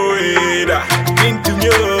 yeah. Into me,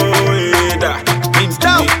 yeah. Into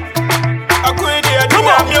me. I couldn't hear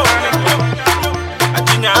you. I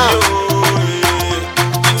didn't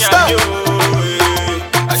you.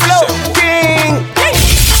 Flow King.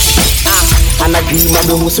 And I dream of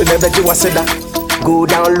the who so never do I said that. Go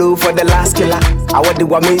down low for the last killer. I want the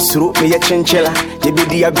woman through me a chinchilla. You be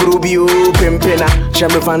the agrubio pimpina.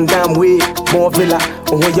 Sherry Van Dam way, more villa.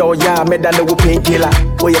 Oh, yo, ya, me than the painkiller.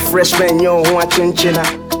 Oh, your freshman, yo, who a chinchilla.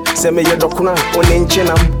 Send me your docuna, on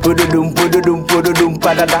inchinam. Pududum,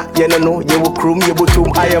 padada. You know, you will croom, you will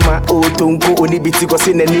tomb. I am a old tongue, only bitigos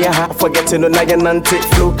in the near her. Forgetting on Naganante,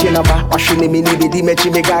 flow kinaba. Washing me, the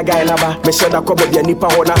mechi me gaga naba. Me said I cover your nipper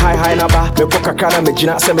on a high naba. Me coca cana, me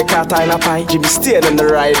gina, send me kata in a pie. Jimmy Steele on the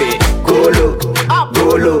ride. Go low,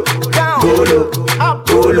 go low, go low,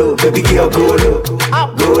 go low, baby girl, go low,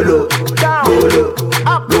 go low, go low,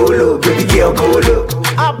 go low, baby girl, go low,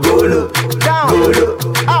 go low, go low.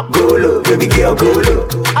 Go low, baby girl, go low,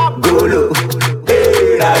 go low.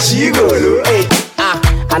 Hey, now she go low. Hey,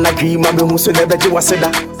 and I dream of me who so never do I say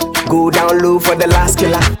that. Go down low for the last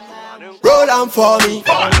killer. Roll down for me,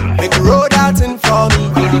 make a roll that in for me.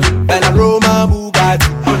 Bella Roma Bugatti,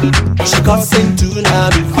 she cussing to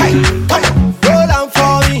Nami. Roll down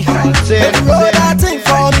for me, make a roll that in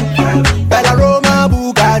for me. Bella Roma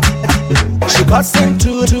Bugatti, she cussing to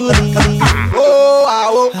me.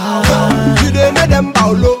 Oh, you done made them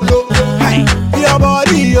bow low. Your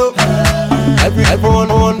body, yo.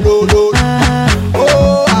 Everyone on low.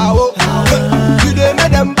 Oh, you done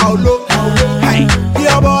made them bow low.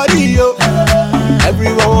 Your body, yo.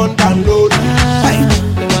 Everyone download.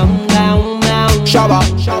 Shabba.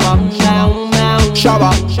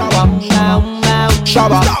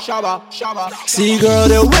 See, girl,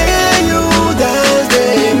 the way you dance,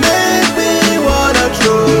 they make me wanna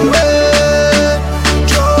throw away.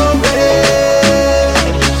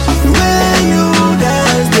 The way you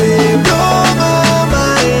dance, they blow my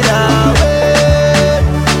mind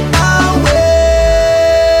away.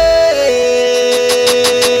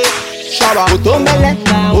 Shabba, otomele,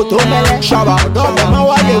 shabba,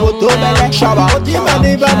 otomele, otomele, shabba,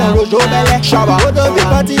 otimani bana otomele, shabba,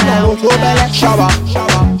 otobipati na otomele, shabba.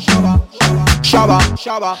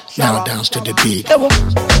 Now dance to the beat. Now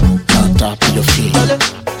tap to your feet. You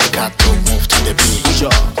got to move to the beat.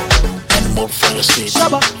 And move for your seat. Now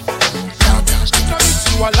dance to the beat.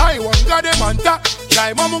 You a lie, one got them on top.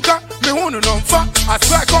 Jai mamuka, me hunu non-fa. I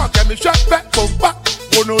swear God, get me shot back, bomba.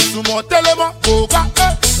 Wono sumo telema, boga.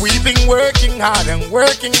 We've been working hard,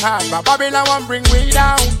 but Babylon won't bring we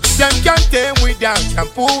down. Them can't tame we down, can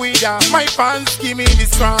pull we down. My fans give me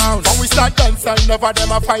this crown. When we start dancing, never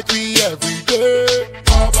them a fight we every day.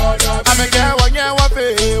 I make it one year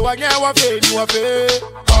wafe, new wafe.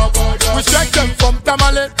 We strike them from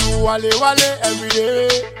Tamale to Wale every day.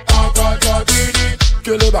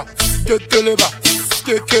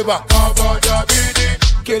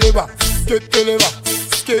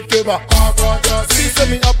 Keleba, see, say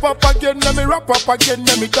me up again, let me rap up again,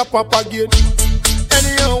 let me top up again.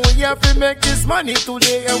 Anyhow, we have to make this money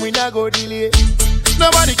today and we not go delay.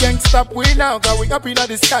 Nobody can stop we now, cause we up in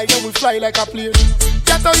the sky and we fly like a plane.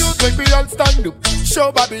 Get a youth make we all stand up.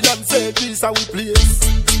 Show Babylon say this how we play.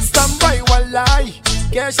 Stand by one lie.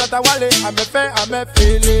 Can't shut a wallet, I'm a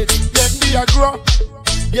feel it.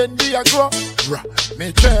 Yendi a grow.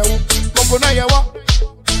 Me chew.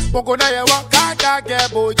 Moko na yawa, kaka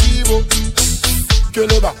kebo jibo.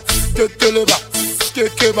 Keleba.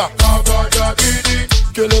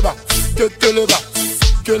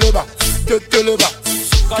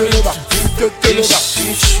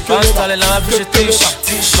 Bastale la ma fiche tiche.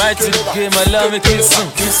 Right to the game, I love me kissing.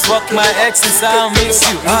 Fuck my exes, I don't miss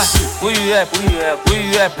you. Who you rap?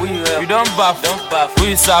 You don't buff. Who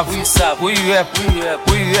you serve? Who you rap?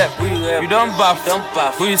 You don't buff.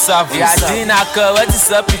 Who you serve? Yeah, Dinaka, what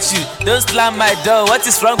is up with you? Don't slam my door, what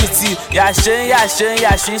is wrong with you? Yeah, shin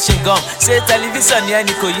gum. Say television, yeah,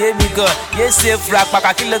 Nico, yeah, me go. Yes, safe rap,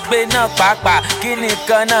 paka kill a bay, no, papa. Kini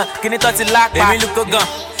kana, kini toti lak, baby, look a gun.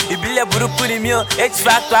 Ibile burúkú ni mi o,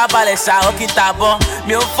 H-Factor abalẹ̀ ṣá ó kí n tàbọ̀.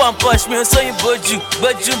 Mi ò fọ́n push, mi ò sóyìn bójú.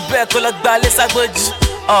 Gbójú bẹ́ẹ̀ kó lọ gba lẹ́sà gbójú.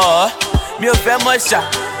 Mi ò fẹ́ mọ̀ ṣá,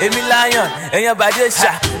 èmi lion, èèyàn bàdé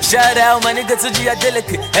ṣá. Ṣẹ́rẹ́ ọmọ nígbà tó jí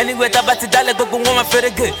adélèké. Anyway, tá bá ti dálẹ̀ gbogbo wọn máa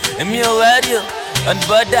fẹ́rẹ̀ gè. Èmi ò wẹ́rí o,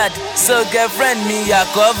 unbothered. So girlfriend mi yà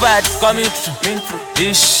covered. Coming through,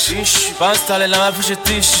 ish. Bounce tall la ma fiche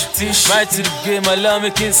tiche. Right to the game, I love me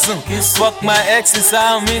kissing. Fuck my exes, I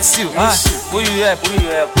don't miss you. Who you rap?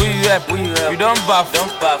 You don't buff.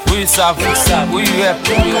 Who you serve? Who you rap?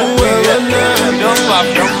 You don't buff.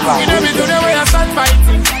 You know me today where I stand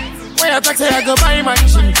fighting. Where I talk say I go buy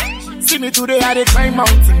mansion. See me today I dey climb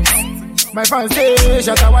mountains. My fans say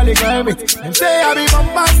shut up while they climb it. Them say I be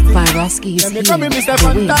bombastic. Vyroski is here. The wings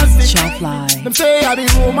shall fly. Them say I be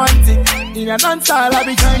romantic. In a dance hall I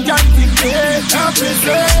be gigantic. Yeah, happy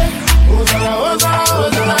say Hosanna, Hosanna,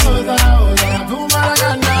 Hosanna, Hosanna, Hosanna, to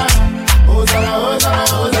Maracana. Hosanna,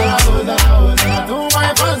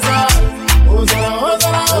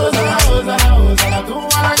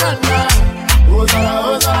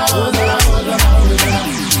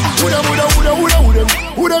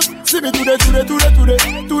 See me today.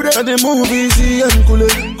 And the movies and cool.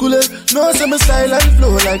 No summer style and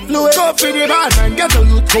flow like fluid. Go for the bad man, get a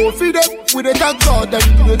youth, go for them. With the talk God and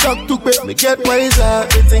do the talk to pay. Me get wiser,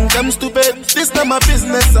 they think I'm stupid. This not my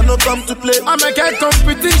business, I no come to play. I make a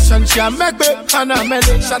competition, she a make me. And I make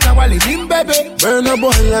it, shut a wall in baby. Burn a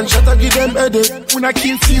boy and shut a give them headache. When I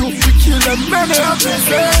kill you, we kill them many. I'm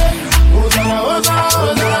say, Ozara,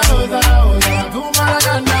 do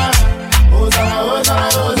Maragana. Ozara,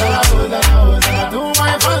 do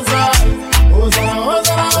my fanza.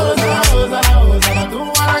 Ozara, do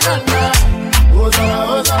Maragana.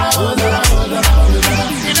 Ozara.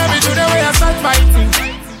 You know me today where I start fighting.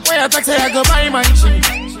 Where I talk say I go buy my shit.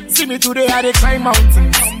 See me today I dey climb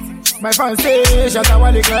mountains. My fans say shut up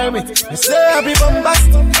while they climb it. They say I be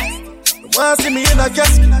bombastic. They wanna see me in a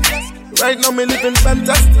casket. Right now me living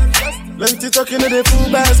fantastic. Plenty talking in the full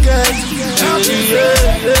basket.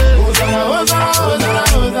 Ozara,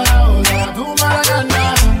 do Maragana.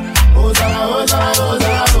 Ozara,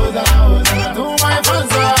 do my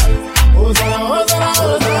fanza. Ozara,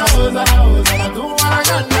 do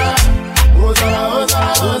Maragana.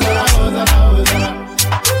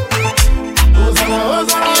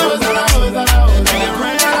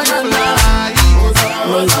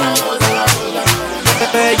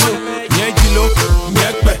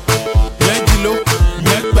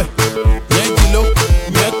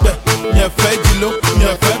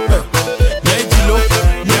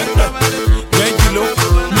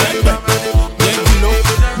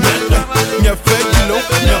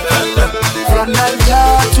 From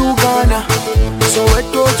Nigeria to Ghana,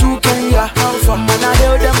 Soweto to Kenya, from Manado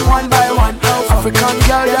them one by one. African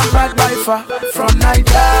girl them bad by far. From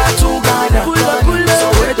Nigeria to Ghana,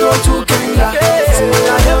 Soweto to Kenya, from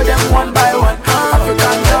Manado them one by one.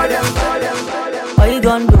 African girl them. Why you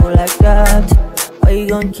gon' do like that? Why you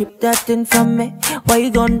gon' keep that thing from me? Why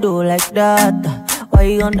you gon' do like that? Why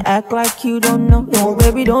you gon' act like you don't know? No,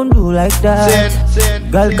 baby, don't do like that.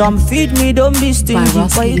 Girl, come feed me, don't be stingy.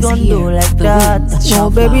 Why you gon' do like that? No,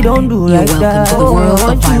 baby, don't do like that. Oh, I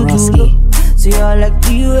want you to see, I like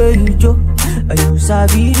the way you joke. And you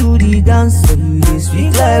sabi do the dance. So you just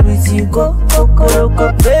speak like everything. Go,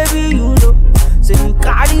 baby, you know. So you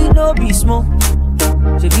carry no be small.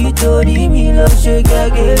 So you told me, love, shake,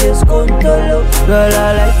 get this control. Girl, I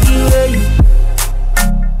like the way you.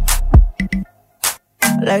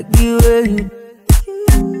 Like the way you,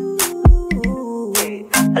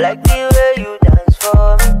 I like the way you dance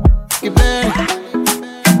for me.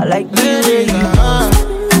 I like the way you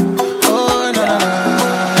oh,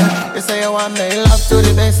 na. You say you want me love to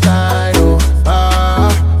the best time,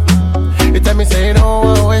 you tell me say you don't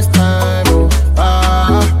want to waste time,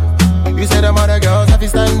 you say them other girls have to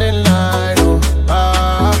stand in line,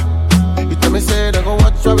 you tell me say they go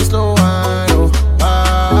watch how we slow wine,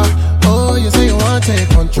 you say you want to take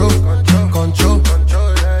control.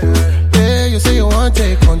 Yeah, you say you want to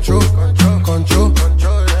take control.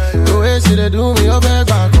 The way she they do me, your back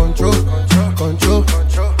by control.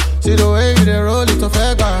 See the way you they roll it, off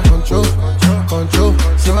back control.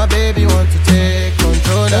 See my baby want to take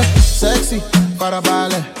control. Sexy, for a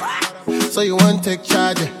ballet. So you want to take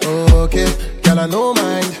charge, okay? Girl, I no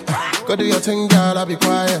mind. Go do your thing, girl, I'll be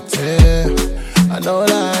quiet. Yeah, I no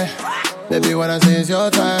lie. Baby, when I say it's your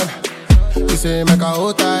time, you say make her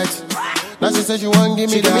hold tight. Now she says she want give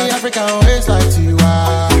me that. She give me African waist like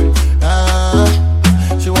Tiwa.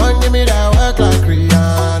 She want give me that work like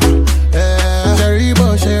Rihanna. Yeah, Jerry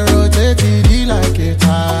Bush, she rotate TD like a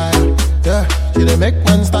tire. Yeah, she dey make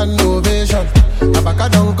man stand ovation. Abaka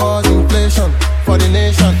don't cause inflation for the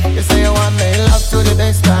nation. You say you want me love to the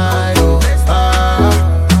best time.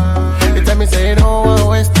 You tell me say you don't want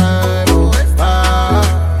waste time.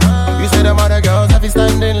 You say them other girls have to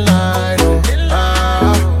stand in line. You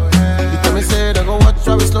tell me say they go watch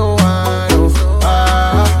how we slow wine.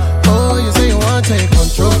 Oh, you say you want to take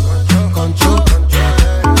control.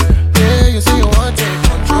 Yeah, you say you want to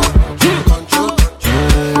take control.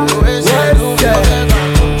 The way you say you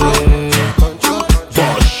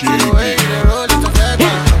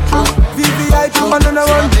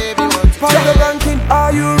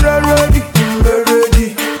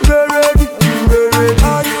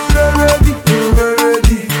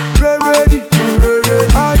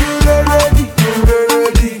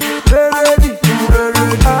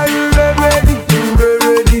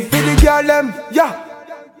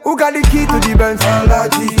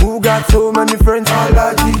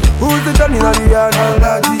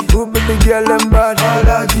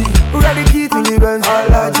Benz?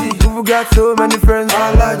 Allergy. Who got so many friends?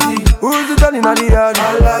 Allergy. Who's the done in the yard?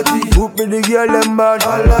 Allergy. Who be the girl them bad?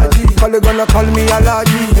 Allergy. Call gonna call me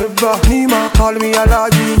allergy. Never. Nima call me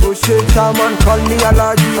allergy. Oh shit, Shaman call me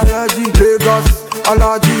allergy. Allergy. Lagos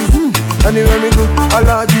allergy. Anywhere me go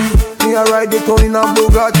allergy. Me a ride the town in a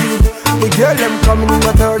Bugatti. The girl them coming in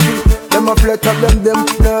a 30. Them a flat up them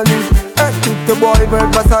learning. Hey, took the boy by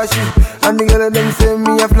Versace. And the girl them say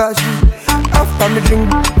me a flashy. After me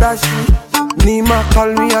drink dashy, Nima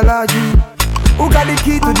call me allergy. Who got the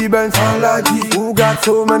key to the Benz? Allergy. Who got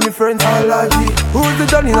so many friends? Allergy. Who's the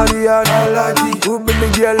done in the yard? Allergy. Who be the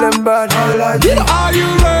girl them bad? Allergy. Are you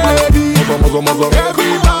ready?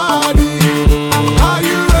 Everybody. Are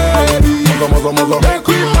you ready? Make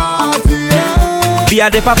we party, yeah. Be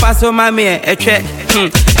the papa so mommy, a check.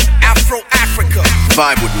 Afro Africa.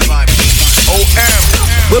 Vibe with me. OM.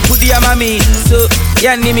 We put the mommy, so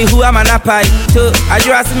yeah, name me who am an apai. So I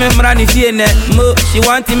just me running fear mo. She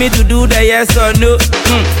wanted me to do the yes or no.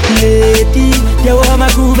 Lady, you want my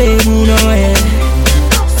cool baby, no yeah.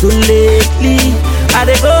 So lately, I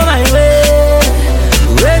dey go my way.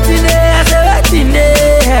 Waiting there, I say waiting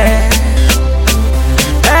there.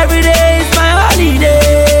 Every day is my holiday.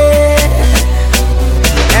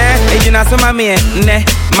 You know, so my man, ne,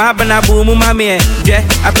 my banabu, my man, yeah,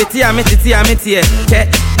 I pity, I met here,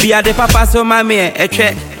 be a de papa, so my man, a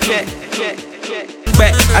check.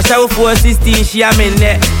 But I shall for 16, she am in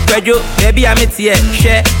there, Pedro, baby, I met here,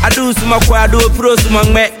 share, I do some more quad, do pro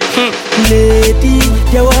among me. Lady,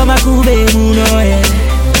 you want my cool baby, no, yeah.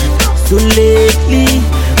 So lately,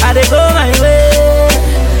 I dey go my way,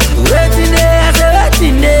 waiting there, I say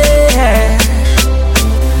waiting there.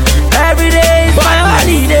 Every day is my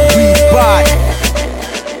holiday.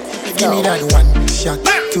 Give me that 1 shot,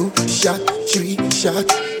 2 shot, 3 shot.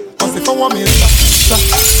 Cause if I want me,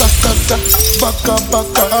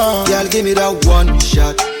 back up. Girl, give me that 1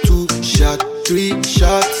 shot, 2 shot, 3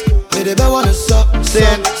 shots. Me the best wanna suck,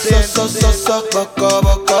 back up.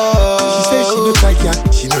 She say she no tiger,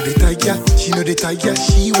 she know the tiger, she know the tiger,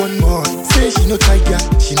 she want more. Say she no tiger,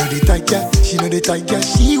 she know the tiger, she know the tiger,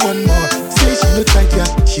 she want more. Say she no tiger,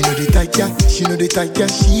 she know the tiger, she know the tiger,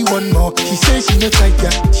 she want more. She say she no tiger,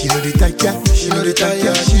 she know the tiger, she know the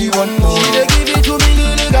tiger, she want more. She dey give it to me,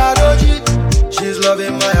 little gadoji. She's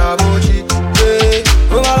loving my abochi. Hey,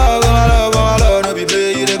 oh my love, no be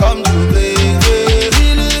play, you dey come to play. Hey,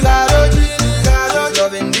 little gadoji, she's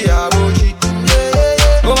loving the abochi.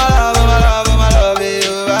 Oh my love, hey,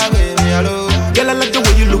 oh my baby, hello. Girl, I like the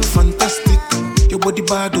way you look fantastic. Your body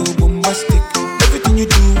bad, oh bombastic. Everything you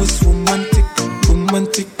do is romantic.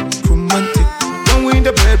 When we in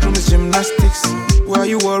the bedroom is gymnastics. Why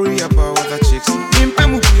you worry about other chicks?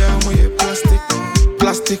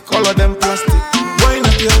 Plastic, all of them plastic. Wind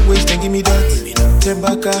up your waist and give me that. Turn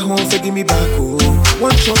back at home, say give me back, oh.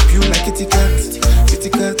 One chop you like kitty cat.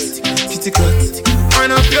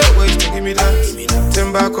 Wind up your waist and give me that.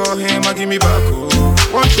 Turn back on him, I give me back, oh.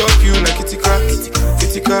 One chop you like kitty cat.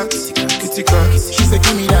 She said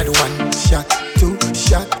give me that 1 shot, 2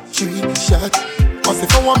 shot, 3 shot. Cause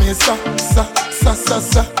if I want me,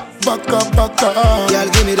 back up. Girl,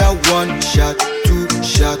 give me that 1 shot, 2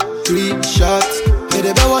 shot, 3 shots. Me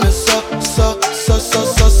the best wanna suck,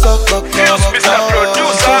 back up.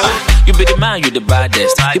 You be the man, you the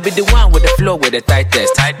baddest. You be the one with the flow with the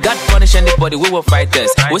tightest. God punish anybody, we will fight us.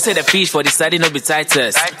 We say the fish for the side, no be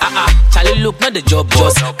tightest. Charlie look, not the job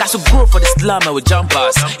boss. Cash will grow for the slum and we jump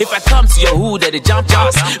us. If I come to your hood, they jump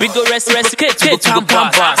us. We go rest, cake, to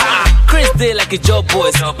pump us. Chris day like a job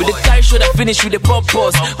boys. With the guy should have finished with the pop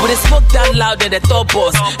boss. With the smoke down loud and the top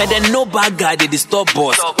boss. And then no bad guy, they disturb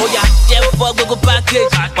boss. Oh yeah, fuck, go package.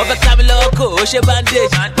 Over time, loco, she bandage.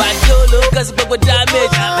 Bad Jolo, cause go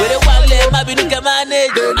damage. With the one leg, maybe you can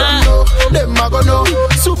manage. They don't know, them a go know.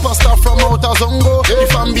 Superstar from outer Zongo.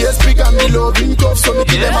 If I'm BSP and me loving tough, so me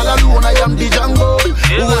kill them all alone, I am the Django.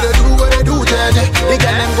 What they do, then they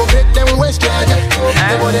can them go break them waist, yeah.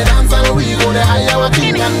 They go they dance and we go they high our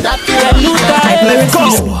king and that let's go.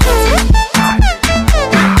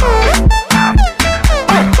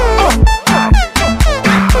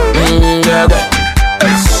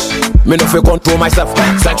 Me no feel control myself,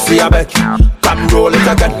 sexy a beg. Come roll it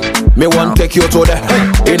again. Me want take you to the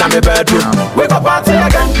inna me bedroom. We go party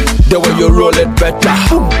again. The way you roll it better.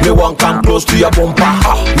 Me want come close to your bumper.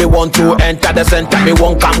 Me want to enter the center. Me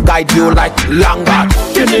want come guide you like Langard.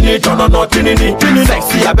 Tinini, turn on, tinini.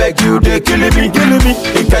 Sexy a beg you, they killing me.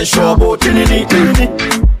 It can show about tinini.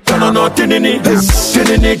 Turn on, tinini.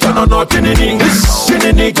 Tinini, turn on, tinini.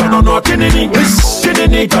 Tinini, turn on, tinini.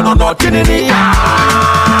 Tinini, turn on, tinini.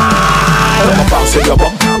 Come on, bounce with your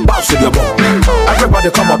bum, bounce with your bum. Everybody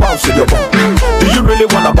come on, bounce with your bum. Do you really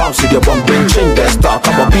wanna bounce with your bum? Then change that style,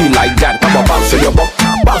 come on, be like that. Come on, bounce with your bum,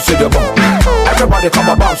 bounce with your bum. Everybody come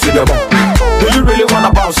on, bounce with your bum. Do you really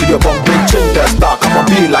wanna bounce with your bum? Then change that style, come on,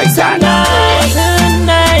 be like that.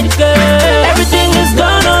 Tonight, girl, everything is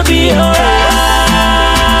gonna be alright,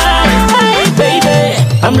 baby.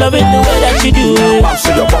 I'm loving the way that you do it. Bounce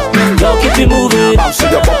with your bum, girl, keep it moving. Bounce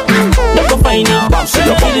with your bum, don't go find it. Bounce with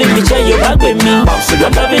your bum, let me share your back with me. Bounce with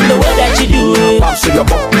your I'm loving the way that you do it. Bounce with your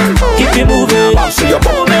bum, keep it moving. Bounce with your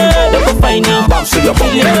bum, don't go find it. Bounce with your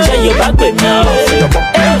bum, let me share your back with me. Bounce with your bum.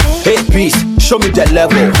 Hey, peace. Show me the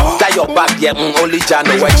level. That your back, yeah, only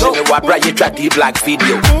Jano watching me. What bright you track the black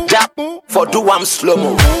video. Jap for do I'm slow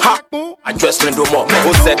mo. Ha, I just do more.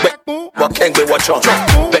 Who said back? What can't be watch on?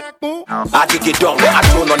 I dig it down. I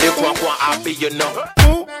turn on the one. I'll be you know.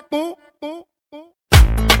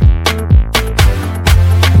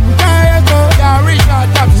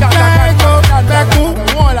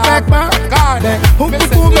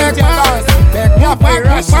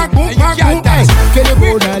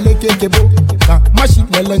 Machine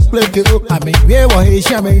let's play it up. I mean, we were here,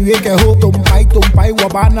 shaman, we can hold to fight,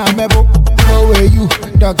 Wabana Mebo. How are you,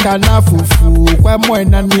 Dr. Nafufu? When more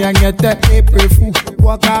than me and get the April Fool.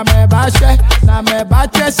 Walk on me, Basha, na me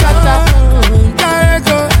Bacha Shata.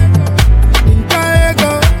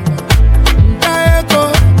 Intaego,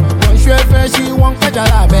 one shred fresh, she won't catch a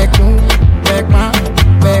la back moon, back man,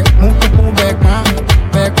 back moon, back man,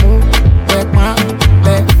 back moon, back man,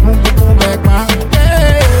 back moon, back man.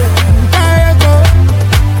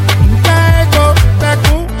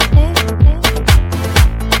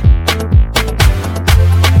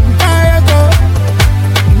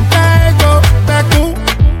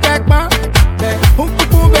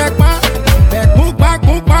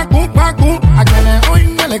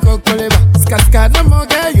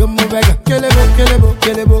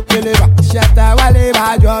 Shata wale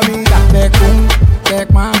ba jomi da bekun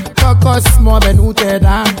bekman kokos mo benu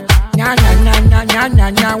teda nya nya nya nya nya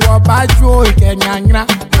nya nya wo ba jo ike nya nya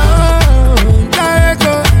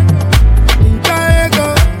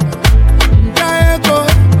Intaego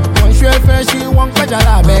one shwe freshi one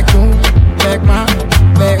kajala bekun bekman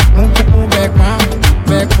bekun bekman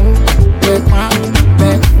bekun bekman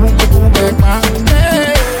bekun bekman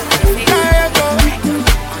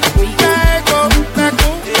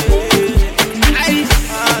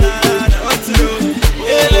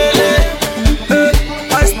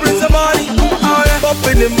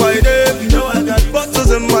in my name, you know I got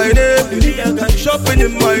bottles in my name, you know I got shopping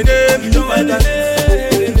in my name, you know I got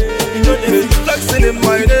flexing in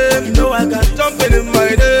my name, you know I got jumping in my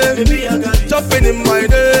name, maybe I got jumping in my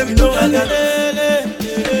name, you know I got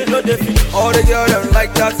all the girls them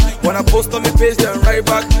like that. When I post on my page, them right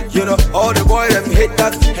back. You know, all the boys them hate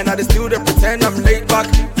that, and I still they pretend I'm laid back.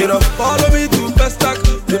 You know, follow me to best stack.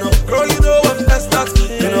 You know, girl, you know I'm best at.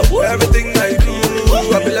 You know, everything I do.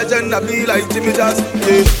 I be legend, I be like Jimmy Jazz.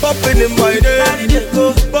 Yeah. Popping in my name,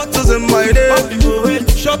 bottles in my name,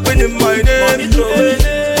 shopping in my name,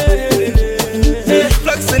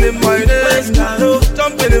 flexing in my name,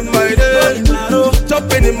 jumping in my name,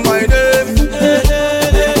 jumping in my name.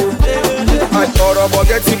 I thought about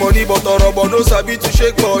getting money, but thought about no sabi to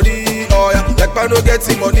shake body. Oh yeah, like I no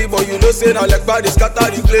getting money, but you know say now like body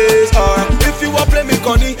scatter the place. Oh yeah, if you want play me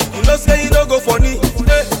conny, you know say you don't go funny.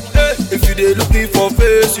 If you dey look me for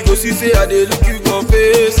face, you go see say I dey look you for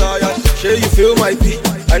face. Ah yeah, sure you feel my beat,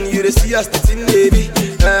 and you dey see us the thing, baby.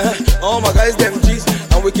 All my guys them G's,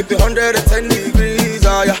 and we keep it 110 degrees.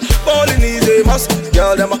 Ah yeah, balling is a must.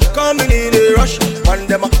 Girl them a coming in a rush, and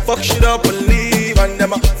them a fuck shit up and leave, and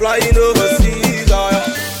them a flying overseas. Ah yeah,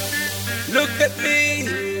 look at me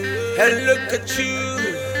and look at you.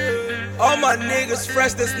 All my niggas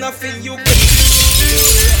fresh, there's nothing you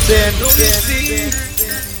can do.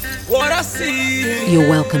 What I see. You're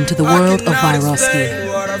welcome to the world of Viroski.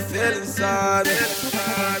 What I feel inside.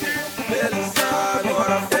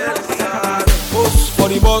 Boss for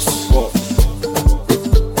the boss.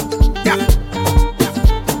 Yeah.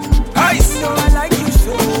 Ice. I like you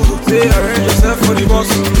so. Say arrange yourself for the boss.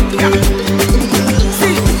 Yeah.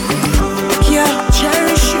 Yeah,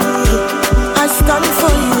 cherish you. I stand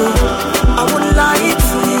for you. I wouldn't lie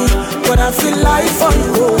to you, but I feel like for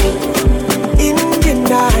you. In the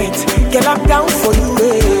night, get up down for you,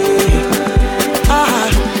 eh?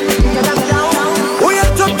 Get up down. Oh, you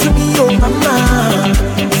talk to me, oh mama,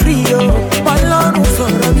 free oh, balloon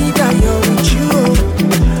for a vida yo with you,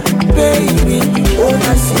 baby. Oh,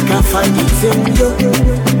 I see I find it in you.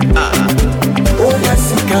 Oh, I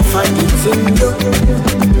see I find it in you.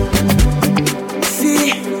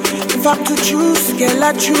 See, If I'm to choose, girl,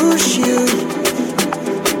 I choose you.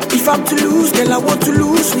 If I'm to lose, girl, I want to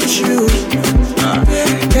lose with you.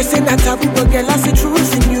 They say that taboo, but girl, I see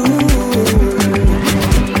truth in you.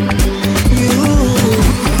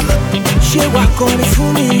 She walk on it for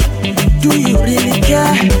me. Do you really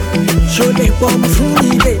care? Show they bomb for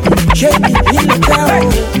me, baby. Check me in the barrel.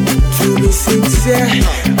 To be sincere,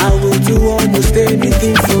 I will do almost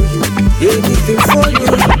anything for you. Anything for you.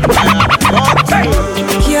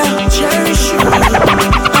 Yeah, cherish you. I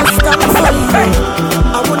stand for you.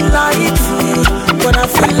 I wouldn't lie to you, but I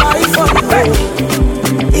feel like for you.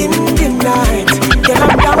 In the night, girl,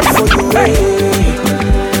 I'm down for you.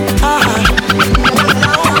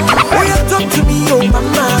 Talk to me, oh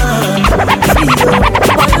mama.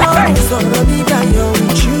 My love is already down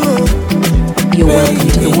with you. You're welcome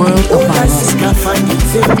to the world of all I seek, I find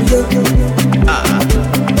it in you.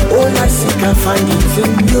 All I seek, I find it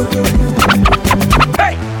in you.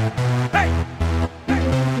 Hey, hey,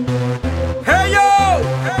 hey yo,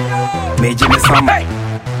 hey yo. Major Miss Samba. Hey,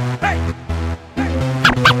 hey,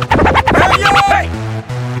 hey yo, hey,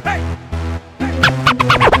 hey,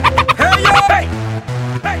 hey yo, hey,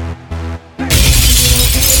 hey.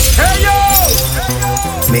 Hey yo!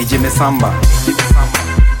 Major Miss Samba.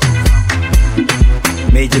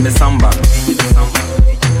 Major Miss Samba.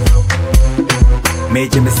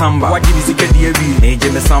 Major Miss Samba. What did you say, DB?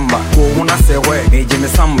 Major Miss Samba. Go on, I say where? Major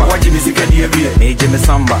Miss Samba. What did you say, DB? Major Miss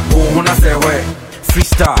Samba. Go on, I say where?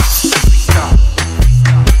 Freestyle.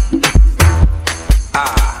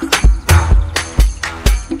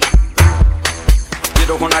 You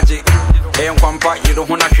don't wanna jig. Hey, I'm Pampa, you don't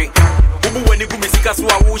wanna shake. When you go music, so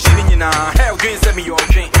I will shine in a hell green semi your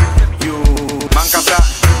drink. You Mancasa,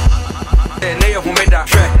 Nea Humeda,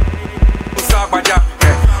 Usabaja,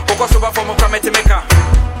 Okosoba from Okametemeka,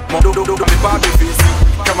 Modo do me Barbie Fincy,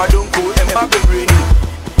 Kamadunko, and Barbie Brainy,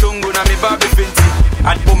 Tungo na me Barbie Finty,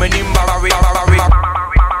 and Bomenim Barari.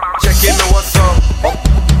 Check in what's up.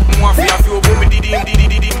 Mafia feel boom, did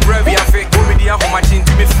Brevia fake, Bomedia, how much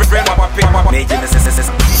into me friend, Papa, Major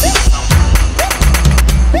necessity.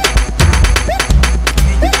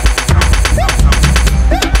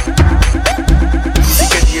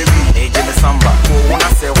 Samba, oh, when I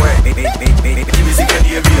say where, maybe music can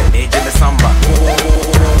hear me. Major Samba,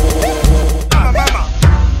 Mama,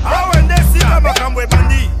 how when they see them come with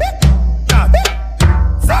Bandi? Yeah,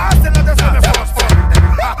 so I still not the same force.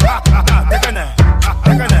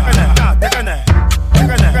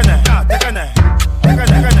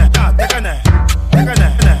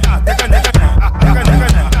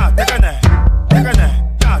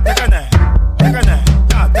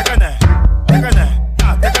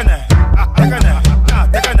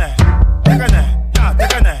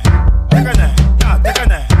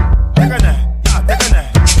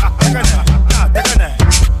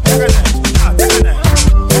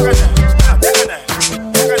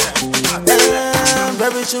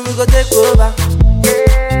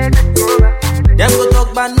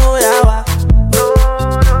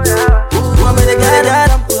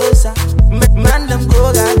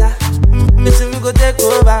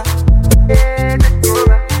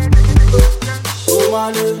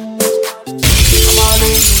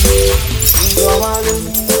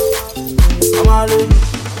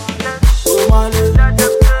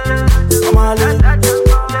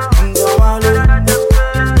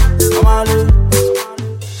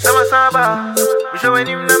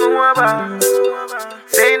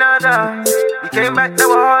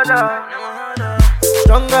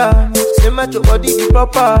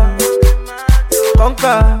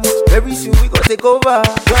 Conquer, very soon we gon' take over.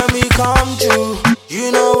 When we come through,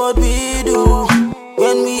 you know what we do.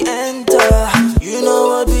 When we enter, you know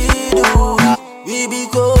what we do. We be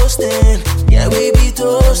coasting, yeah we be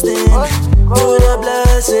toasting. To the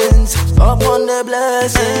blessings, upon the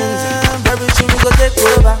blessings. Very soon we gon' take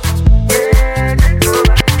over.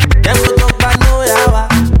 Them go talk about no yawa.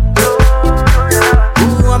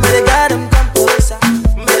 Ooh, I made the guy them come closer.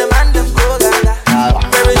 Made the man them go gaga.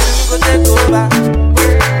 Very soon we gon' take over.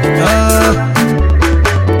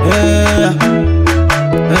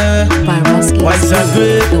 Why's that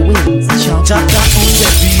great? The wings, chapter on the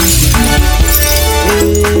beat.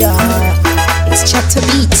 It's chapter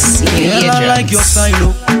beats. Yeah, I like your style,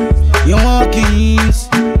 oh. Your walkings.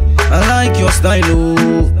 I like your style, oh.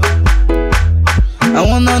 I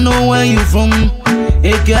wanna know where you from.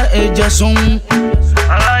 Aka Jason.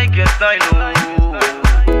 I like your style, oh.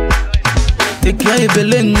 Aka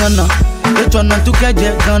Belengana. Etwana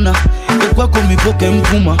tukaje Ghana. Ekwa komi poke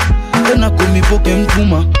mpuma. Ena komi poke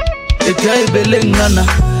mpuma. Eka Belengana.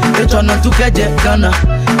 Etwana tukaje Ghana.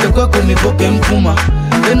 Ekwa komi poke mpuma.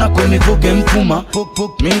 Then I call me Pokem Puma.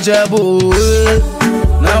 Minjabo,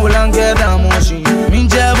 now we'll get down machine.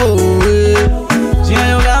 Minjabo, see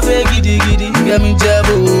how you got giddy giddy. Get me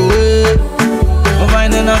jabo, I'm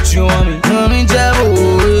finding out you want me. Minjabo,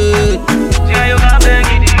 see how you got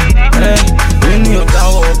giddy giddy. When you got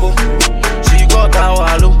she got that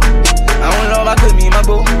wallow. I don't love her to me, my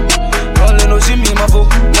boo. Only know she me, my boo.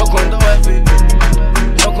 No conto baby.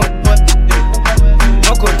 No conto baby.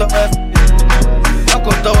 No conto baby. No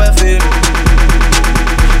conto baby.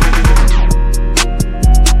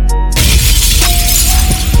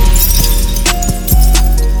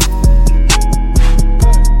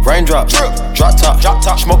 Raindrop, drop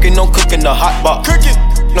top, smoking, no cooking, the hot pot. Cooking.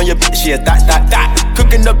 On your bitch, yeah, that.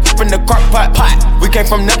 Cooking up in the crock pot. We came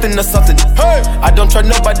from nothing to something. Hey, I don't try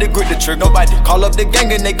nobody, grip the trick. Nobody call up the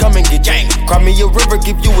gang and they come and get gang. Cry me a river,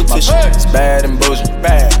 give you a tissue. Hey. It's bad and bullshit,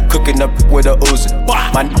 bad. Cooking up with a Uzi.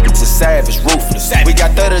 My niggas is savage, ruthless. We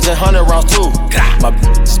got 30s and 100 rounds too. My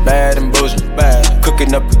bitch is bad and bullshit, bad.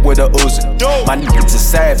 Cooking up with a Uzi. My niggas is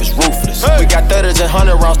savage, ruthless. We got 30s and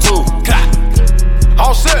 100 rounds too.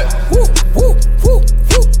 All set. Woo, woo, woo,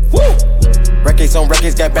 woo, woo. Records on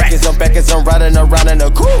records, got backers on backers. I'm riding around in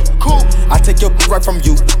a coupe. I take your right from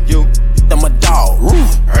you. I'm a dog.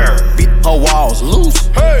 Beat her walls loose.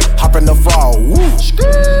 Hop in the fall.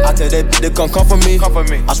 I tell that bitch to come for me.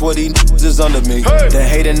 I swear these niggas is under me. The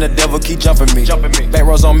hate and the devil keep jumping me. Back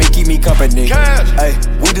rows on me, keep me company. Hey,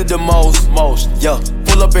 we did the most. Yeah,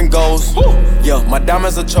 pull up and goes. Yeah, my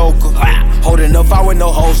diamonds a choker. Holding up, I with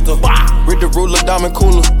no holster. Read the ruler, diamond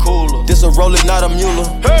cooler. This a roller, not a mule.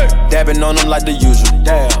 Dabbing on them like the usual.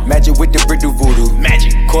 Damn. Magic with the brick do voodoo.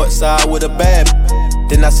 Magic. Courtside with a bad.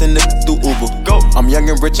 Then I send it through Uber. Go. I'm young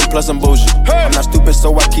and rich and plus I'm bougie. I'm not stupid,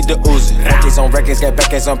 so I keep the Uzi. Records on records, got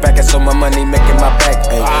backers on backers, so my money making my back.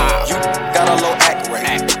 Ay. You got a low act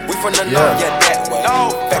rate. We from the north, yeah, that way.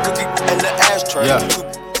 No. Fat cookie in the ashtray. Yeah.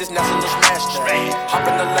 This national smash tray. Hop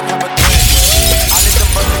in the left, have a dance. I need the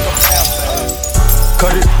first nigga fast.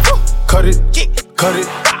 Cut it, cut it, cut it,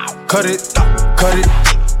 cut it, cut it,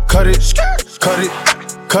 cut it, cut it,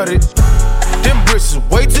 cut it. Them bricks is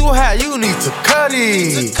way too high, you need to cut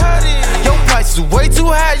it. Your price is way too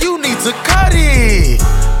high, you need to cut it.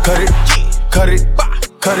 Cut it, cut it,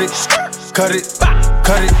 cut it, cut it,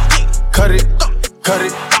 cut it, cut it, cut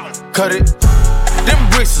it, cut it. Them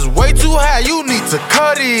bricks is way too high, you need to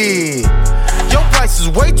cut it. Your price is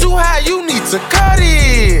way too high, you need to cut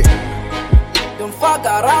it. Don't fuck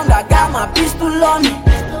around, I got my pistol on me.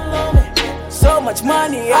 So much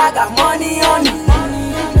money, I got money on me.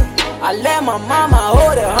 I let my mama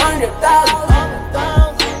hold 100,000.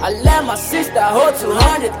 I let my sister hold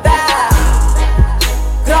 200,000.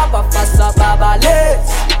 Grab a fassa babales.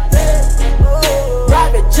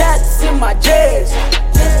 Private jets in my jets.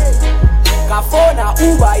 Cafona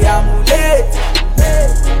Uber ya mulet.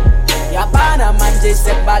 Yabana manje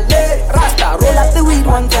se ballet. Rasta roll up the weed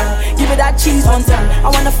one time. Give me that cheese one time. I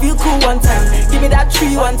wanna feel cool one time. Give me that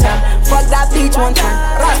tree one time. Fuck that beach one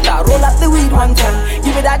time. Rasta roll up the weed one time.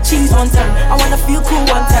 Give me that cheese one time. I wanna feel cool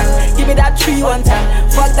one time. Give me that tree one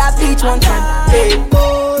time. Fuck that beach one time. Hey.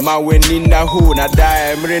 My winning the who na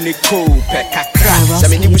die, I'm really cool. Pekka crack.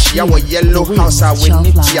 Samini wish ya wa yellow house. I win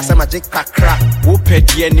it. Chia sama jeka crack. Who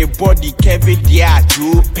pet anybody Kevin dia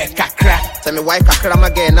you pekka crack. Sami white kakra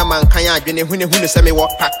magain na man kanya adwene hune sami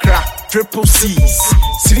walk kakra. Triple C's,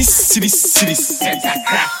 cities,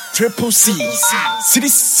 Triple C's,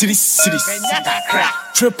 cities,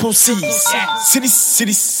 Triple C's, cities,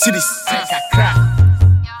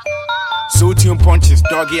 Sodium punches,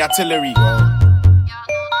 doggy artillery.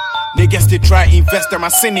 Niggas they try invest in my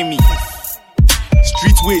me.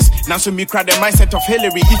 Street ways, now so me cry the mindset of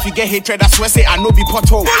Hillary. If you get hatred, I swear say I know be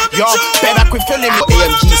pothole. Y'all better quit feeling me.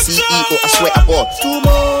 AMG CEO, I swear about.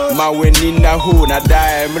 My winning the who na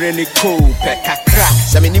die, I'm really cool. Pekka crack.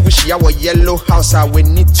 Samini wish ya wa yellow house. I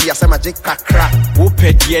win it. Chia sama jeka crack. Who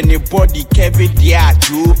pet anybody Kevin dia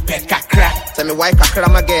you pekka crack. Sami white kakra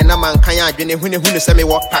magain na man kanya adwene hune sami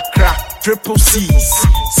walk kakra. Triple C's,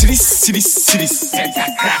 cities, Triple C's,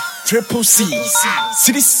 cities, Triple C's,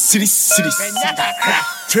 cities,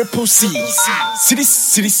 Triple C's, cities,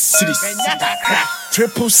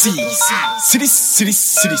 Triple C's, cities,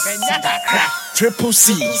 Triple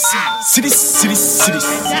C's,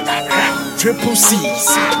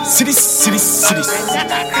 cities,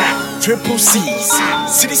 Triple C's,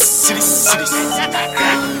 cities,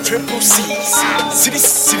 Triple C's, cities.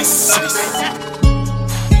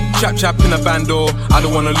 Chap in a bando, I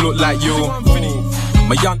don't wanna look like you.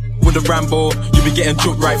 My young with a Rambo, you be getting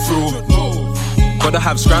choked right through. Gotta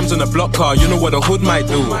have scrams on a block car, you know what a hood might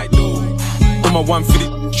do. On my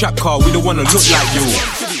 150, Trap car, we don't wanna look like you.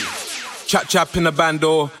 Chap in the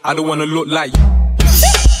bando, I don't wanna look like you.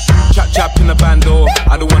 Chap in the bando,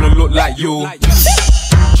 I don't wanna look like you.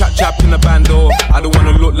 Chap in the bando, I don't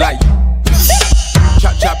wanna look like you.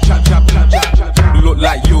 Chap, look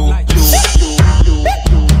like you.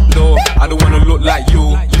 No, I don't wanna look like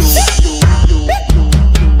you.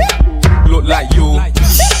 Look like you.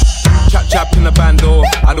 Chap in the bando,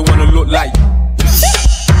 I don't wanna look like you.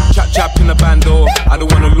 Chap in the bando, I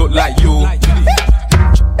don't wanna look like you.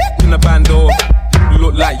 In the bando,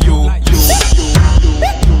 look like you.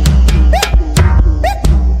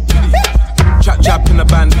 Chap in the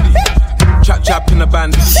band. Chap in the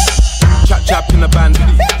band. Chap in the band.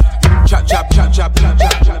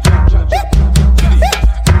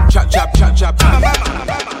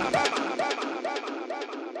 Chap.